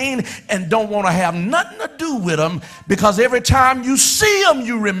pain and don't want to have nothing to do with them, because every time you see them,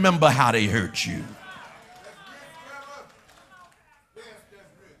 you remember how they hurt you.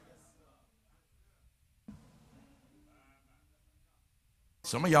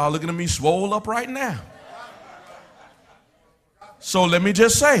 Some of y'all looking at me swole up right now. So let me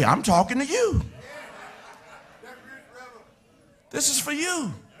just say, I'm talking to you. This is for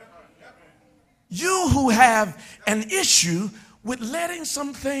you. You who have an issue with letting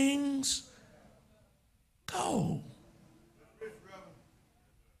some things go.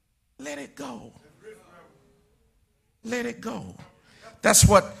 Let it go. Let it go. That's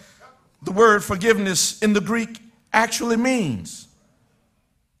what the word forgiveness in the Greek actually means.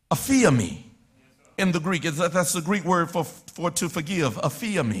 Aphiemi in the Greek. That's the Greek word for to forgive,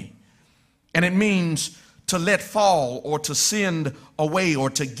 aphiemi. And it means to let fall, or to send away, or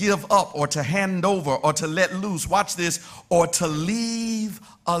to give up, or to hand over, or to let loose. Watch this. Or to leave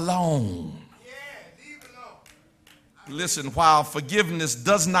alone. Listen, while forgiveness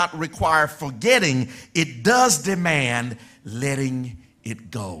does not require forgetting, it does demand letting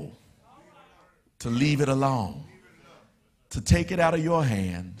it go. To leave it alone. To take it out of your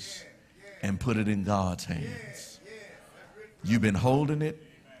hands and put it in God's hands. You've been holding it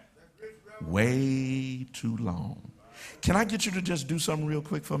way too long. Can I get you to just do something real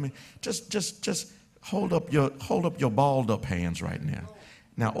quick for me? Just hold up your balled up hands right now.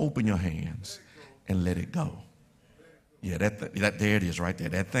 Now open your hands and let it go. Yeah, that there it is right there.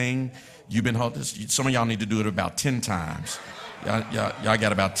 That thing you've been holding. Some of y'all need to do it about 10 times. Y'all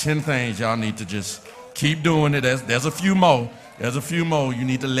got about 10 things y'all need to just keep doing it. There's a few more. There's a few more. You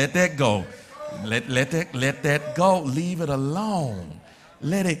need to let that go. Let that go. Leave it alone.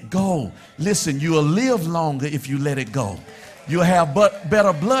 Let it go. Listen, you'll live longer if you let it go. You'll have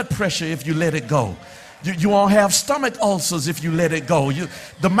better blood pressure if you let it go. You won't have stomach ulcers if you let it go.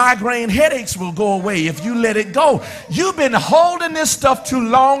 The migraine headaches will go away if you let it go. You've been holding this stuff too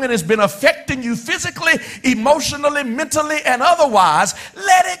long and it's been affecting you physically, emotionally, mentally, and otherwise.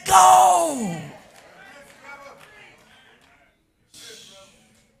 Let it go.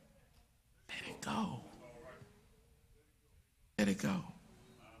 Let it go. Let it go.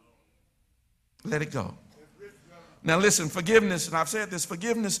 Let it go. Now listen, forgiveness, and I've said this,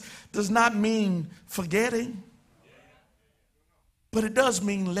 forgiveness does not mean forgetting, but it does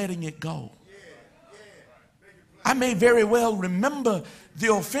mean letting it go. I may very well remember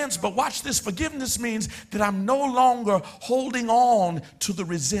the offense, but watch this, forgiveness means that I'm no longer holding on to the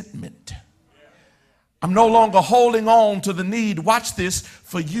resentment. I'm no longer holding on to the need, watch this,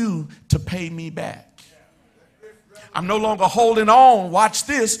 for you to pay me back. I'm no longer holding on, watch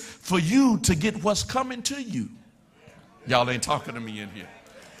this, for you to get what's coming to you. Y'all ain't talking to me in here.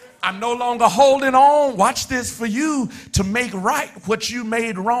 I'm no longer holding on, watch this, for you to make right what you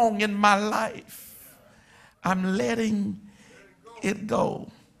made wrong in my life. I'm letting it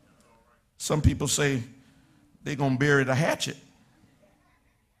go. Some people say they're going to bury the hatchet.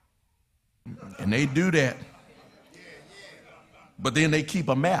 And they do that. But then they keep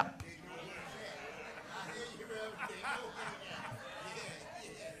a map.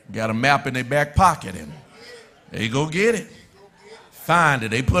 Got a map in their back pocket and they go get it. Find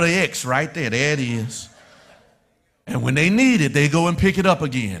it. They put an X right there. There it is. And when they need it, they go and pick it up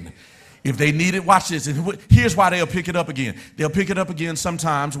again. If they need it, watch this. And here's why they'll pick it up again. They'll pick it up again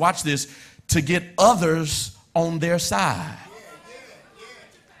sometimes, watch this, to get others on their side.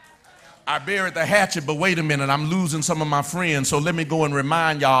 I buried the hatchet, but wait a minute, I'm losing some of my friends, so let me go and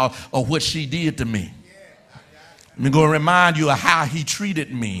remind y'all of what she did to me. Let me go and remind you of how he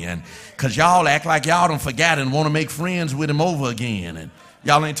treated me, and because y'all act like y'all done forgot and want to make friends with him over again, and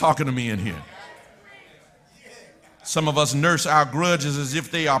y'all ain't talking to me in here. Some of us nurse our grudges as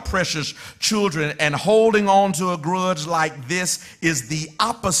if they are precious children, and holding on to a grudge like this is the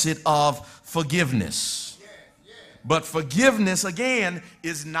opposite of forgiveness. But forgiveness, again,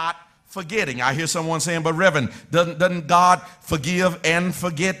 is not forgetting. I hear someone saying, but Reverend, doesn't God forgive and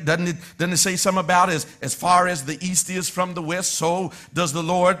forget? Doesn't it say something about as far as the east is from the west, so does the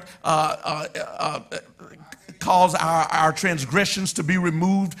Lord cause our transgressions to be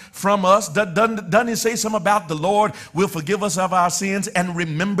removed from us? Doesn't it say something about the Lord will forgive us of our sins and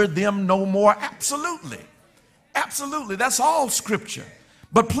remember them no more? Absolutely. Absolutely. That's all scripture.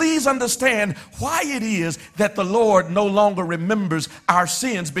 But please understand why it is that the Lord no longer remembers our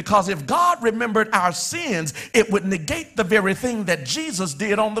sins, because if God remembered our sins, it would negate the very thing that Jesus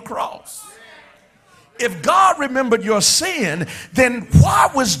did on the cross. If God remembered your sin, then why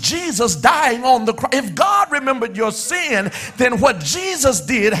was Jesus dying on the cross? If God remembered your sin, then what Jesus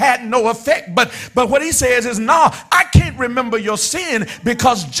did had no effect. But what he says is, no, I can't remember your sin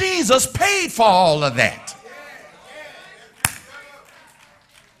because Jesus paid for all of that.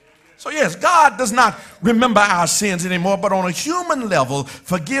 So yes, God does not remember our sins anymore, but on a human level,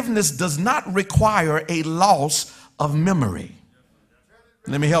 forgiveness does not require a loss of memory.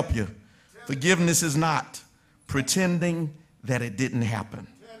 Let me help you. Forgiveness is not pretending that it didn't happen.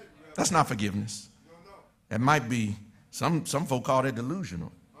 That's not forgiveness. It might be, some folk call it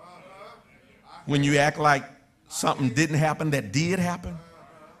delusional. When you act like something didn't happen that did happen,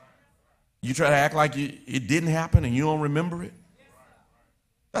 you try to act like it didn't happen and you don't remember it.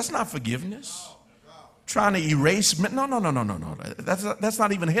 That's not forgiveness. Trying to erase. No. That's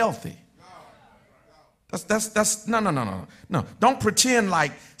not even healthy. No. Don't pretend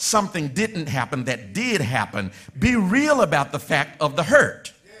like something didn't happen that did happen. Be real about the fact of the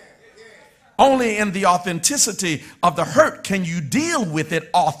hurt. Only in the authenticity of the hurt can you deal with it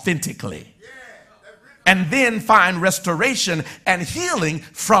authentically. And then find restoration and healing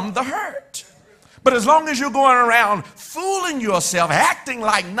from the hurt. But as long as you're going around fooling yourself, acting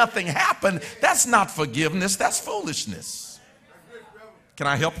like nothing happened, that's not forgiveness, that's foolishness. Can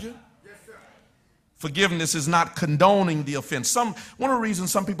I help you? Forgiveness is not condoning the offense. One of the reasons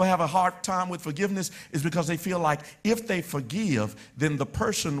some people have a hard time with forgiveness is because they feel like if they forgive, then the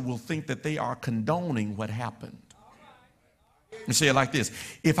person will think that they are condoning what happened. Let me say it like this.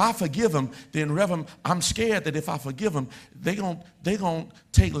 If I forgive them, then Reverend, I'm scared that if I forgive them, they're gonna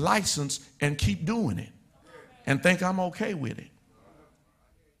take license and keep doing it and think I'm okay with it.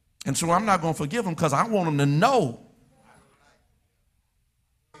 And so I'm not going to forgive them because I want them to know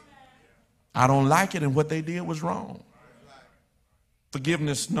I don't like it, and what they did was wrong.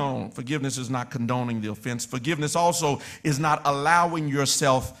 Forgiveness, no. Forgiveness is not condoning the offense. Forgiveness also is not allowing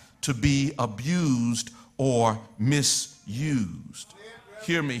yourself to be abused or misused.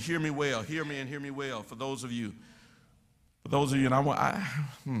 Hear me well. Hear me and hear me well. For those of you,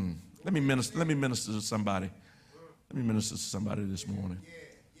 and let me minister to somebody. Let me minister to somebody this morning,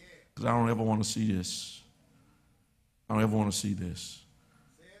 because I don't ever want to see this. I don't ever want to see this.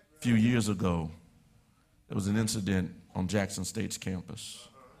 A few years ago, there was an incident on Jackson State's campus.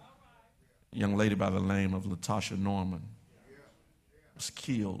 A young lady by the name of Latasha Norman was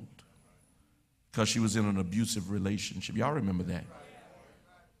killed because she was in an abusive relationship. Y'all remember that?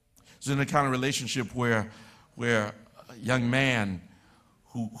 It was in the kind of relationship where a young man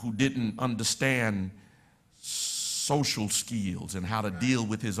who didn't understand social skills and how to deal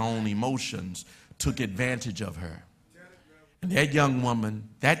with his own emotions took advantage of her. And that young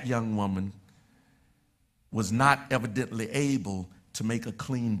woman was not evidently able to make a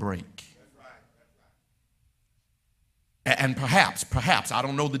clean break. And perhaps, I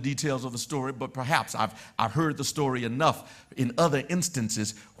don't know the details of the story, but perhaps I've heard the story enough in other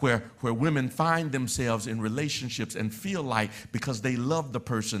instances where women find themselves in relationships and feel like because they love the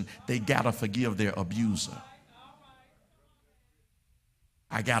person, they gotta forgive their abuser.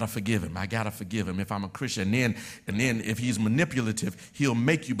 I gotta forgive him. I gotta forgive him if I'm a Christian. And then if he's manipulative, he'll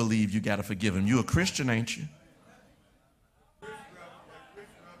make you believe you gotta forgive him. You a Christian, ain't you?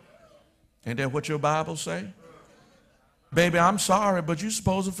 Ain't that what your Bible say? Baby, I'm sorry, but you're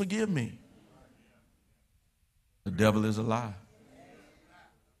supposed to forgive me. The devil is a lie.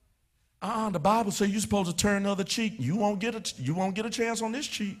 The Bible says you're supposed to turn the other cheek. You won't get a chance on this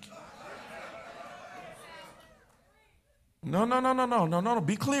cheek. No.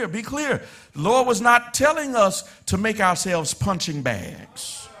 Be clear. The Lord was not telling us to make ourselves punching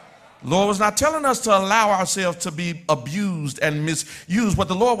bags. The Lord was not telling us to allow ourselves to be abused and misused. What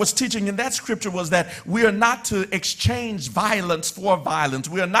the Lord was teaching in that scripture was that we are not to exchange violence for violence.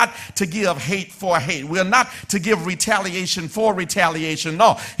 We are not to give hate for hate. We are not to give retaliation for retaliation.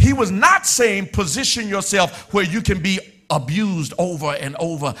 No, he was not saying position yourself where you can be abused over and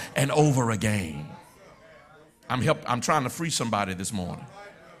over and over again. I'm trying to free somebody this morning.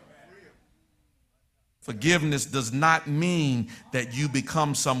 Forgiveness does not mean that you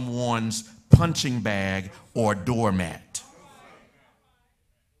become someone's punching bag or doormat.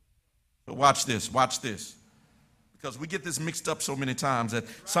 But watch this. Because we get this mixed up so many times that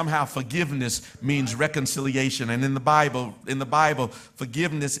somehow forgiveness means reconciliation. And in the Bible,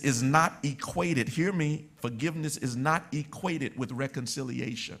 forgiveness is not equated. Hear me. Forgiveness is not equated with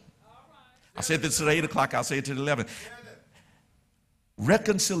reconciliation. I said this at 8 o'clock. I'll say it at 11.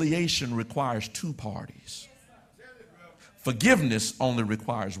 Reconciliation requires two parties. Forgiveness only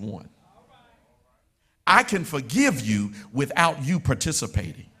requires one. I can forgive you without you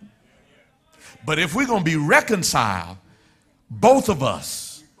participating. But if we're going to be reconciled, both of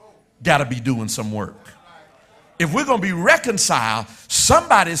us got to be doing some work. If we're going to be reconciled,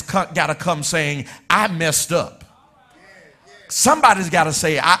 somebody's got to come saying, I messed up. Somebody's got to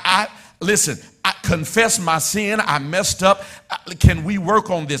say, listen, I confess my sin. I messed up. Can we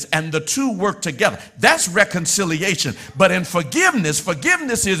work on this? And the two work together. That's reconciliation. But in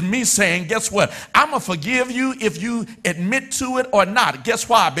forgiveness is me saying, guess what? I'm going to forgive you if you admit to it or not. Guess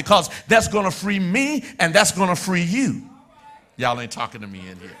why? Because that's going to free me and that's going to free you. Y'all ain't talking to me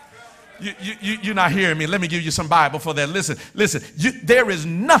in here. You're not hearing me. Let me give you some Bible for that. Listen. There is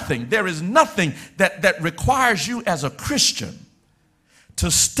nothing that requires you as a Christian to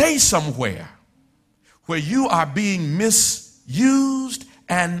stay somewhere where you are being misused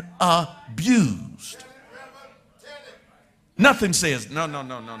and abused. Nothing says, no.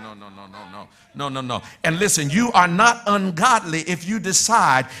 And listen, you are not ungodly if you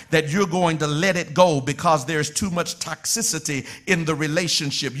decide that you're going to let it go because there's too much toxicity in the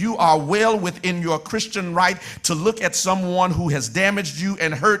relationship. You are well within your Christian right to look at someone who has damaged you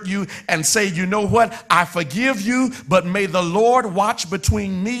and hurt you and say, you know what? I forgive you, but may the Lord watch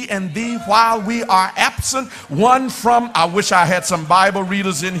between me and thee while we are absent one from, I wish I had some Bible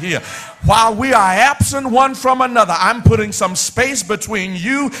readers in here. While we are absent one from another, I'm putting some space between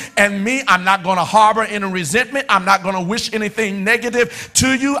you and me. I'm not going to harbor any resentment. I'm not going to wish anything negative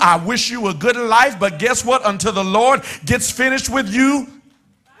to you. I wish you a good life, but guess what? Until the Lord gets finished with you,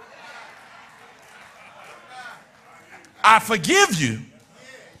 I forgive you.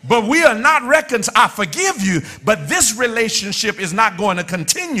 But we are not reconciled. I forgive you, but this relationship is not going to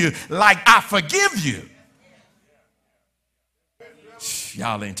continue like I forgive you.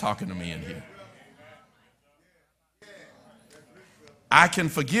 Y'all ain't talking to me in here. I can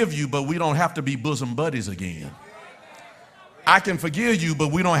forgive you, but we don't have to be bosom buddies again. I can forgive you,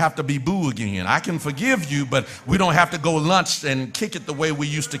 but we don't have to be boo again. I can forgive you, but we don't have to go lunch and kick it the way we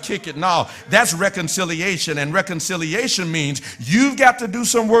used to kick it. No, that's reconciliation. And reconciliation means you've got to do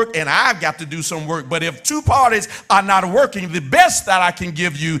some work and I've got to do some work. But if two parties are not working, the best that I can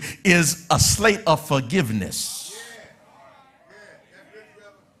give you is a slate of forgiveness.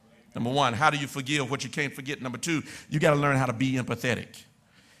 Number one, how do you forgive what you can't forget? Number two, you got to learn how to be empathetic.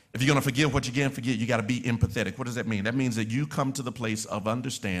 If you're going to forgive what you can't forget, you got to be empathetic. What does that mean? That means that you come to the place of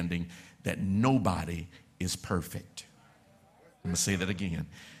understanding that nobody is perfect. I'm going to say that again.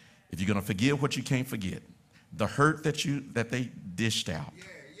 If you're going to forgive what you can't forget, the hurt that they dished out,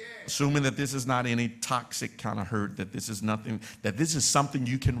 assuming that this is not any toxic kind of hurt, that this is nothing, that this is something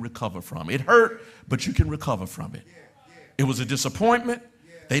you can recover from. It hurt, but you can recover from it. It was a disappointment.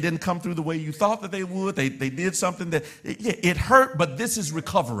 They didn't come through the way you thought that they would. They did something that, it hurt, but this is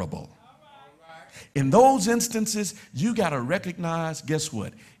recoverable. In those instances, you got to recognize, guess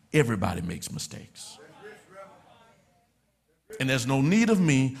what? Everybody makes mistakes. And there's no need of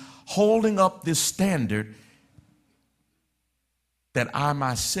me holding up this standard that I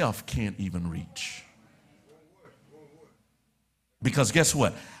myself can't even reach. Because guess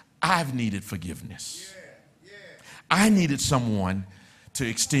what? I've needed forgiveness. I needed someone to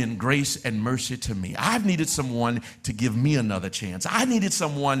extend grace and mercy to me. I've needed someone to give me another chance. I needed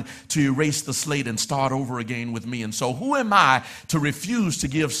someone to erase the slate and start over again with me. And so who am I to refuse to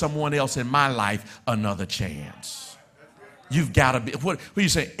give someone else in my life another chance? You've got to be, what you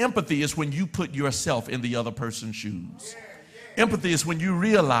say, empathy is when you put yourself in the other person's shoes. Empathy is when you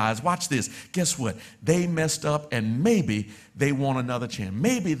realize, watch this, guess what? They messed up and maybe they want another chance.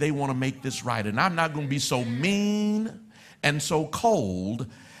 Maybe they want to make this right. And I'm not going to be so mean and so cold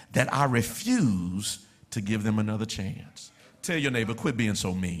that I refuse to give them another chance. Tell your neighbor, quit being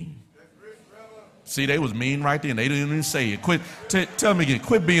so mean. See, they was mean right there and they didn't even say it. Tell me again,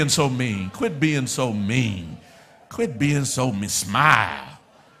 quit being so mean. Quit being so mean. Quit being so mean. Smile.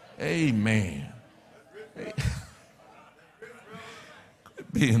 Amen.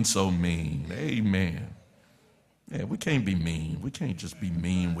 Quit being so mean. Amen. Yeah, we can't be mean. We can't just be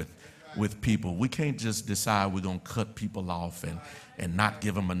mean with people. We can't just decide we're going to cut people off and not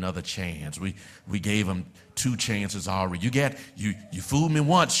give them another chance. We gave them 2 chances already. You fooled me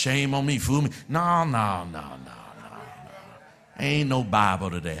once, shame on me, fool me. No. Ain't no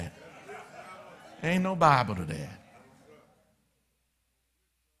Bible to that. Ain't no Bible to that.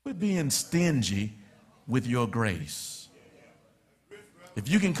 Quit being stingy with your grace. If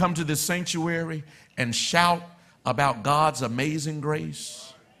you can come to this sanctuary and shout about God's amazing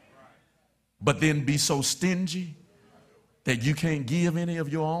grace, but then be so stingy that you can't give any of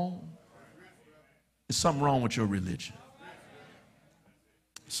your own, there's something wrong with your religion.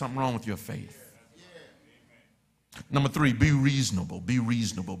 Something wrong with your faith. Number 3, be reasonable. Be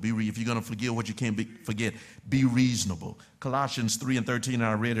reasonable. If you're going to forgive what you can't forget, be reasonable. Colossians 3:13,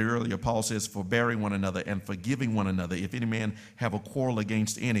 I read it earlier, Paul says, forbearing one another and forgiving one another. If any man have a quarrel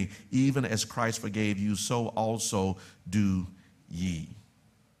against any, even as Christ forgave you, so also do ye.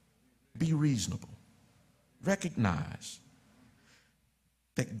 Be reasonable. Recognize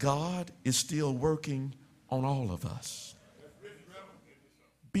that God is still working on all of us.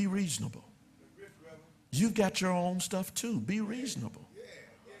 Be reasonable. You've got your own stuff too. Be reasonable.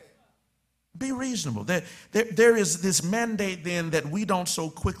 Be reasonable. There is this mandate then that we don't so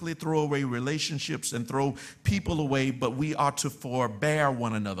quickly throw away relationships and throw people away, but we are to forbear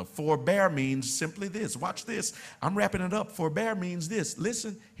one another. Forbear means simply this. Watch this. I'm wrapping it up. Forbear means this.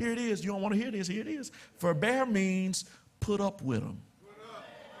 Listen, here it is. You don't want to hear this. Here it is. Forbear means put up with them.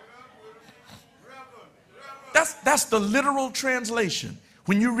 That's the literal translation.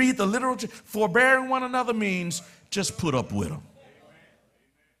 When you read the literal, forbearing one another means just put up with them.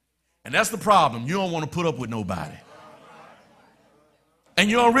 And that's the problem. You don't want to put up with nobody. And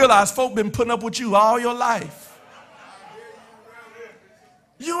you don't realize folk been putting up with you all your life.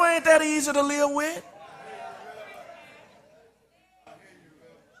 You ain't that easy to live with.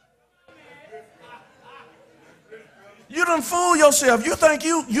 You done fool yourself. You think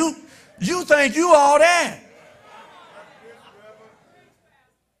you all that.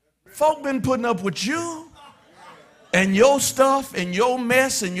 Folk been putting up with you and your stuff and your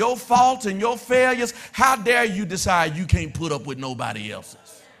mess and your faults and your failures. How dare you decide you can't put up with nobody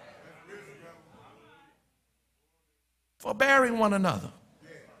else's? Forbearing one another.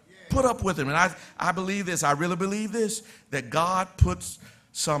 Put up with them. And I believe this, I really believe this, that God puts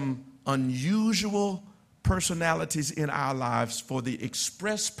some unusual personalities in our lives for the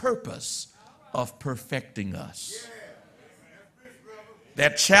express purpose of perfecting us.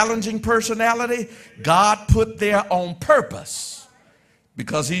 that challenging personality, God put there on purpose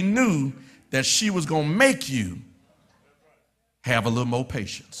because he knew that she was going to make you have a little more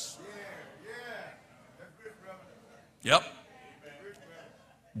patience. Yep.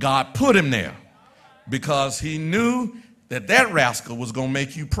 God put him there because he knew that that rascal was going to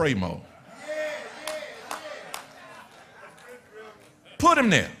make you pray more. Put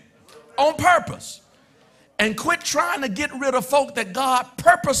him there on purpose. And quit trying to get rid of folk that God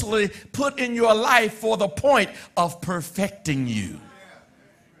purposely put in your life for the point of perfecting you.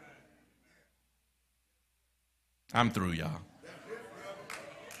 I'm through, y'all.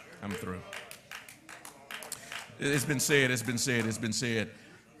 I'm through. It's been said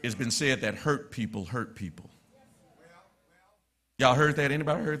that hurt people hurt people. Y'all heard that?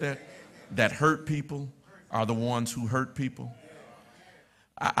 Anybody heard that? That hurt people are the ones who hurt people.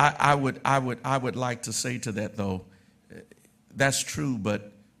 I would like to say to that, though, that's true,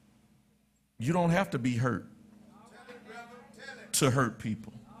 but you don't have to be hurt to hurt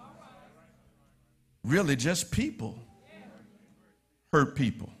people. Really, just people hurt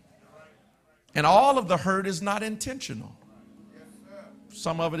people. And all of the hurt is not intentional.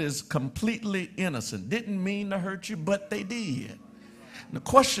 Some of it is completely innocent. Didn't mean to hurt you, but they did. And the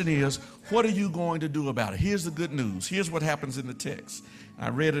question is, what are you going to do about it? Here's the good news. Here's what happens in the text. I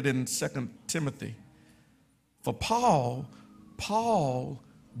read it in 2 Timothy. For Paul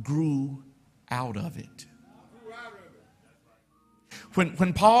grew out of it.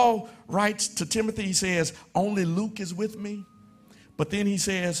 When Paul writes to Timothy, he says, only Luke is with me. But then he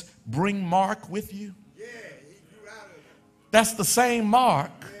says, bring Mark with you. That's the same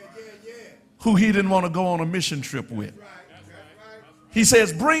Mark who he didn't want to go on a mission trip with. He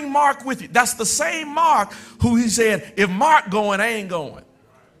says, bring Mark with you. That's the same Mark who he said, if Mark going, I ain't going.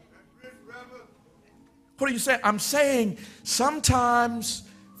 What are you saying? I'm saying sometimes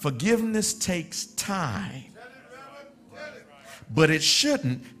forgiveness takes time, but it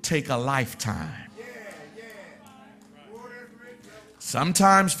shouldn't take a lifetime.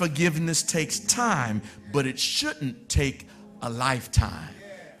 Sometimes forgiveness takes time, but it shouldn't take a lifetime.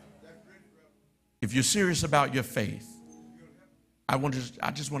 If you're serious about your faith, I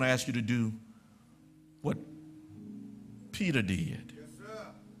just want to ask you to do what Peter did.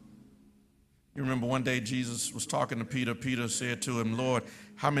 You remember one day Jesus was talking to Peter. Peter said to him, Lord,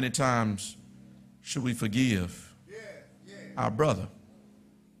 how many times should we forgive our brother?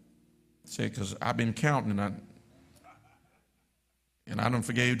 He said, because I've been counting and I done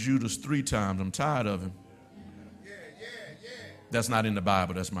forgave Judas 3 times. I'm tired of him. That's not in the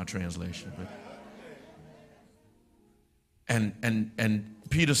Bible. That's my translation. But. And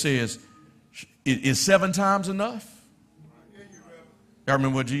Peter says, is 7 times enough? Y'all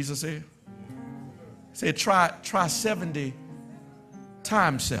remember what Jesus said? He said, try 70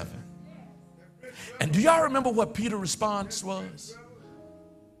 times 7. And do y'all remember what Peter's response was?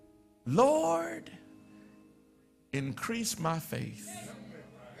 Lord, increase my faith.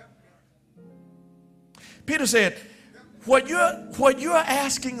 Peter said, what you're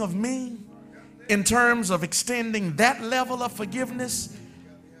asking of me in terms of extending that level of forgiveness,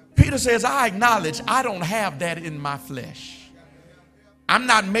 Peter says, I acknowledge I don't have that in my flesh. I'm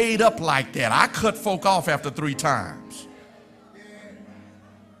not made up like that. I cut folk off after 3 times.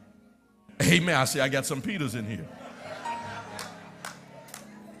 Amen. I see I got some Peters in here.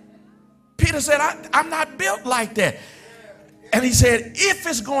 Peter said, I'm not built like that. And he said, if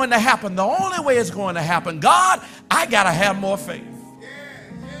it's going to happen, the only way it's going to happen, God, I got to have more faith.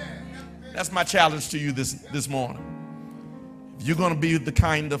 That's my challenge to you this morning. If you're going to be the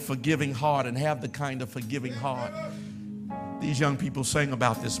kind of forgiving heart and have the kind of forgiving heart these young people sang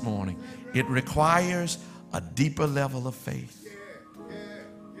about this morning, it requires a deeper level of faith.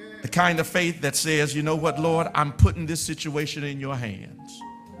 The kind of faith that says, you know what, Lord, I'm putting this situation in your hands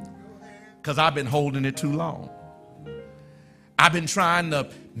because I've been holding it too long. I've been trying to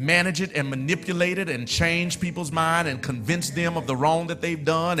manage it and manipulate it and change people's mind and convince them of the wrong that they've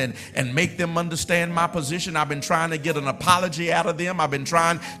done and make them understand my position. I've been trying to get an apology out of them. I've been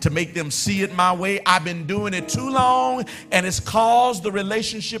trying to make them see it my way. I've been doing it too long, and it's caused the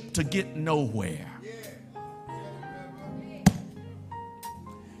relationship to get nowhere.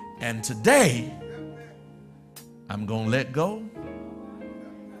 And today, I'm going to let go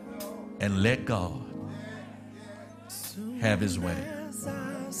and let God have his way.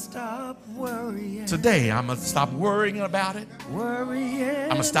 Today, I'm going to stop worrying about it. I'm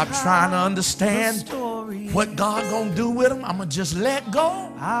going to stop trying to understand what God's going to do with them. I'm going to just let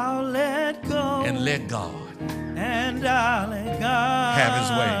go. I'll let go. And let God. And I'll let God have his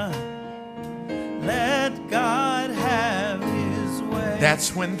way. Let God have his way.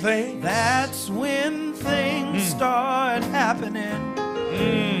 That's when things start happening.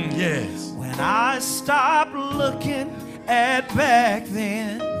 Yes. When I stop looking at back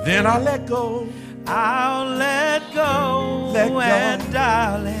then I let go. I'll let go. Let go. And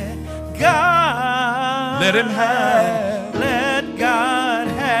I'll let God. Let him have. Let God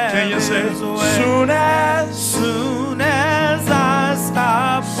have. Can you say his way. soon as I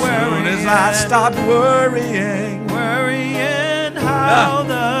stop worrying. Soon as I stop worrying how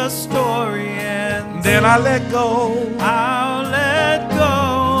the story ends. Then I let go. I'll let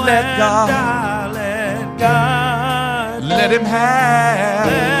go. Let God. I'll let God. Let him have.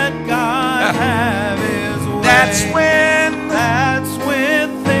 Let God have his way. That's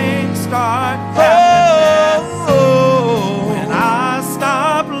when things start happening. When I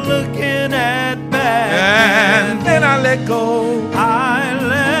stop looking at back. And then I let go. I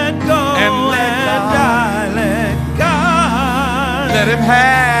let go. And let God. I let God. Let him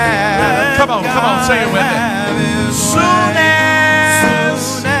have. Come on, say it with me. Soon as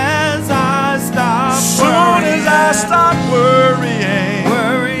I stop worrying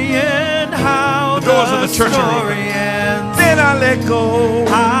how the doors of the church are open. Then I let go.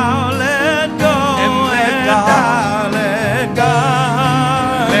 I'll let go. And let God. I'll let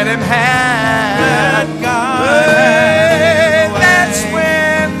God. Let him have. Let God. That's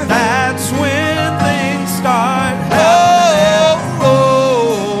when things start happening.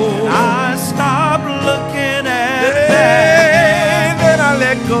 When I stop looking at that. Then I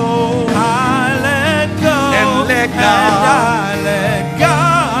let go. I let go. And let God. And I let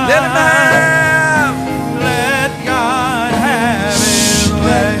God. Let him have. Let God have his way.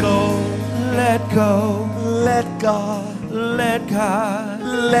 Let go. Let go. Let God. Let God.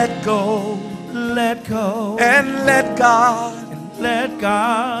 Let go. Let go. And let God. Let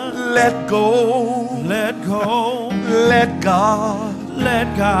God. Let go. Let go. Let God.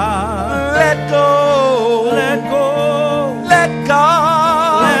 Let God. Let go. Let go. Let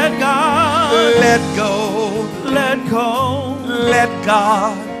God. Let God. Let go. Let go. Let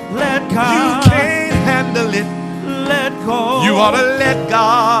God. Let God. You can't handle it. Let go. You ought to let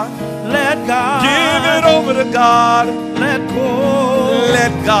God. Let God. Give it over to God. Let go.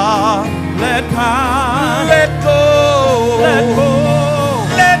 Let God. Let God. Let go. Let go.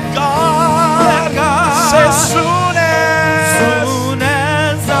 Let God. Let God. Say soon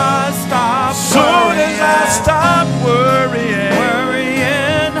as I stop worrying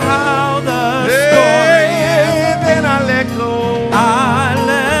how the story ends. Then I let go. I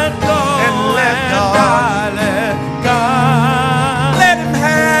let go. And let God. I let God. Let him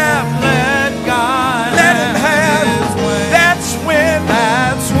have. Let God. Let him have. his way. That's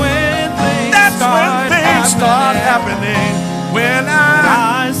when things start happening. When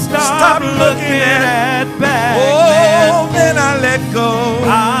I stop looking at back. Then I let go.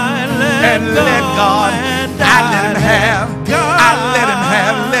 I let go. Let God. And I let him have. God. I let him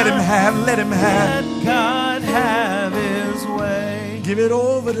have. Let him have. Let him have. Let God have his way. Give it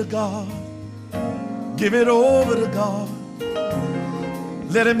over to God. Give it over to God.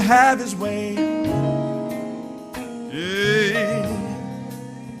 Let him have his way. Yeah.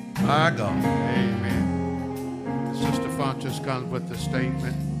 My God. Amen. Sister Fontes comes with a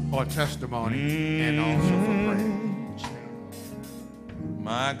statement or testimony and also for prayer.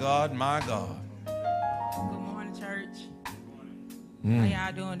 My God, my God. Good morning, church. How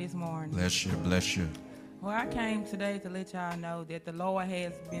y'all doing this morning? Bless you, bless you. Well, I came today to let y'all know that the Lord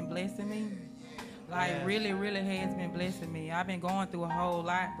has been blessing me. Like, really, really has been blessing me. I've been going through a whole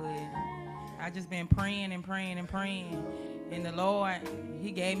lot, but I just been praying and praying and praying. And the Lord,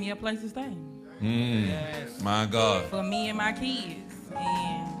 he gave me a place to stay. Yes. My God. For me and my kids.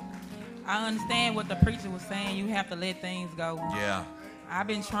 And I understand what the preacher was saying. You have to let things go. Yeah. I've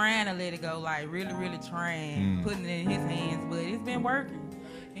been trying to let it go, like really, really trying, putting it in his hands, but it's been working.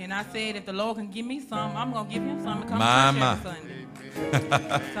 And I said, if the Lord can give me some, I'm going to give him some and come to church every Sunday.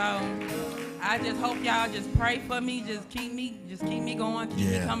 So I just hope y'all just pray for me. Just keep me going. Keep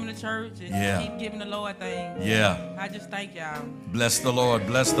me coming to church and keep giving the Lord things. Yeah. I just thank y'all. Bless the Lord.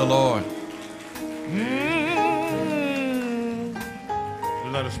 Bless the Lord.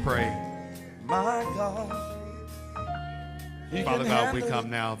 Let us pray. My God. Father God, we come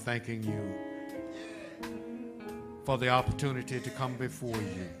now thanking you for the opportunity to come before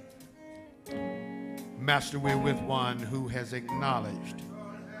you. Master, we're with one who has acknowledged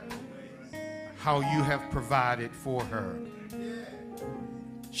how you have provided for her.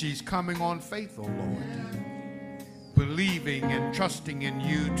 She's coming on faith, oh Lord, believing and trusting in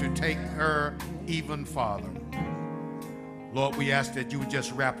you to take her even farther. Lord, we ask that you would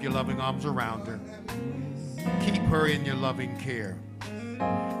just wrap your loving arms around her. Keep her in your loving care.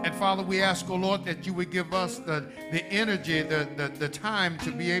 And Father, we ask, oh Lord, that you would give us the energy, the time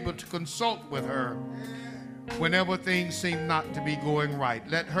to be able to consult with her whenever things seem not to be going right.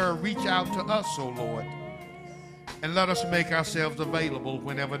 Let her reach out to us, oh Lord, and let us make ourselves available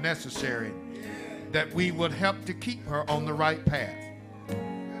whenever necessary, that we would help to keep her on the right path.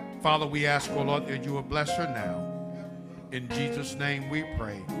 Father, we ask, oh Lord, that you will bless her now. In Jesus' name we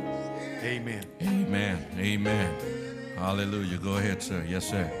pray. Amen. Amen. Amen. Hallelujah. Go ahead, sir. Yes,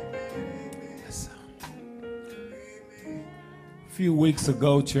 sir. A few weeks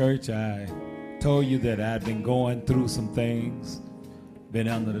ago, church, I told you that I'd been going through some things, been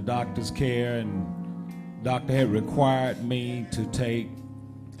under the doctor's care, and the doctor had required me to take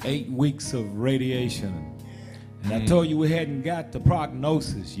 8 weeks of radiation. And I told you we hadn't got the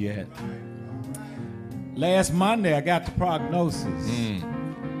prognosis yet. Last Monday, I got the prognosis.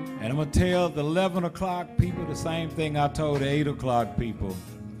 And I'm going to tell the 11 o'clock people the same thing I told the 8 o'clock people,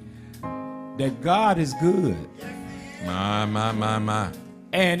 that God is good. My.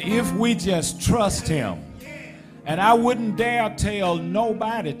 And if we just trust him, and I wouldn't dare tell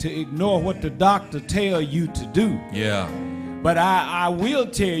nobody to ignore what the doctor tell you to do. Yeah. But I will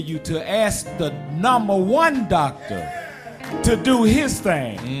tell you to ask the #1 doctor to do his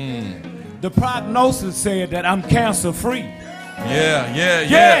thing. The prognosis said that I'm cancer-free. Yeah.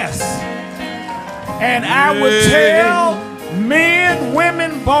 Yes. And I would tell men,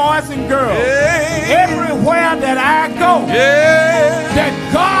 women, boys, and girls everywhere that I go that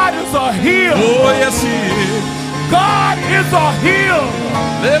God is a healer. Oh, yes, he is. God is a healer.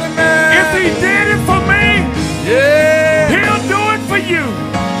 Let him have. If he did it for me, he'll do it for you.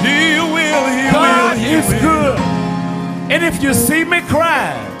 He will. God is good. And if you see me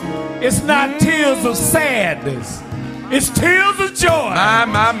crying, it's not tears of sadness. It's tears of joy. My.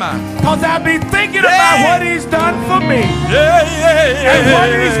 Because I be thinking about what he's done for me. And what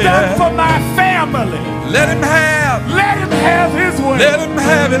he's done for my family. Let him have. Let him have his way. Let him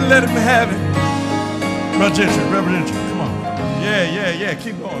have it. Let him have it. Reverend, come on. Yeah.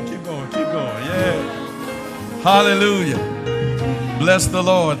 Keep going. Yeah. Hallelujah. Bless the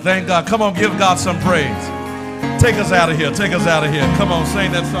Lord. Thank God. Come on, give God some praise. Take us out of here. Come on,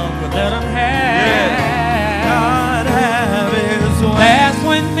 sing that song with us. Let him have. God have his way. That's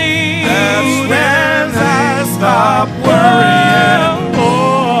when I stop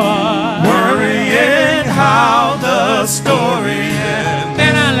worrying how the story ends.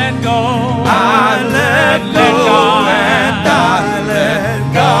 Then I let go. I let go and I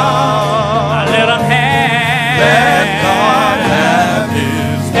let God. I let him have. Let God have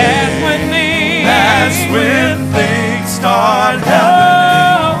his way. That's when things start happening.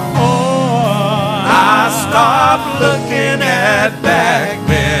 I stop looking at back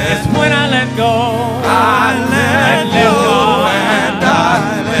then. It's when I let go. I let go and I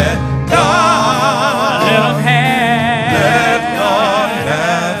let God. I let him have. Let God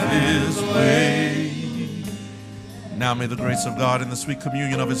have his way. Now may the grace of God and the sweet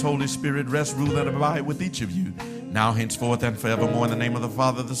communion of his Holy Spirit rest, rule, and abide with each of you, now, henceforth, and forevermore, in the name of the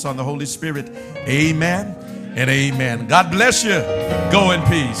Father, the Son, the Holy Spirit. Amen and amen. God bless you. Go in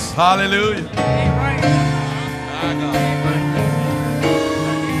peace. Hallelujah. My God.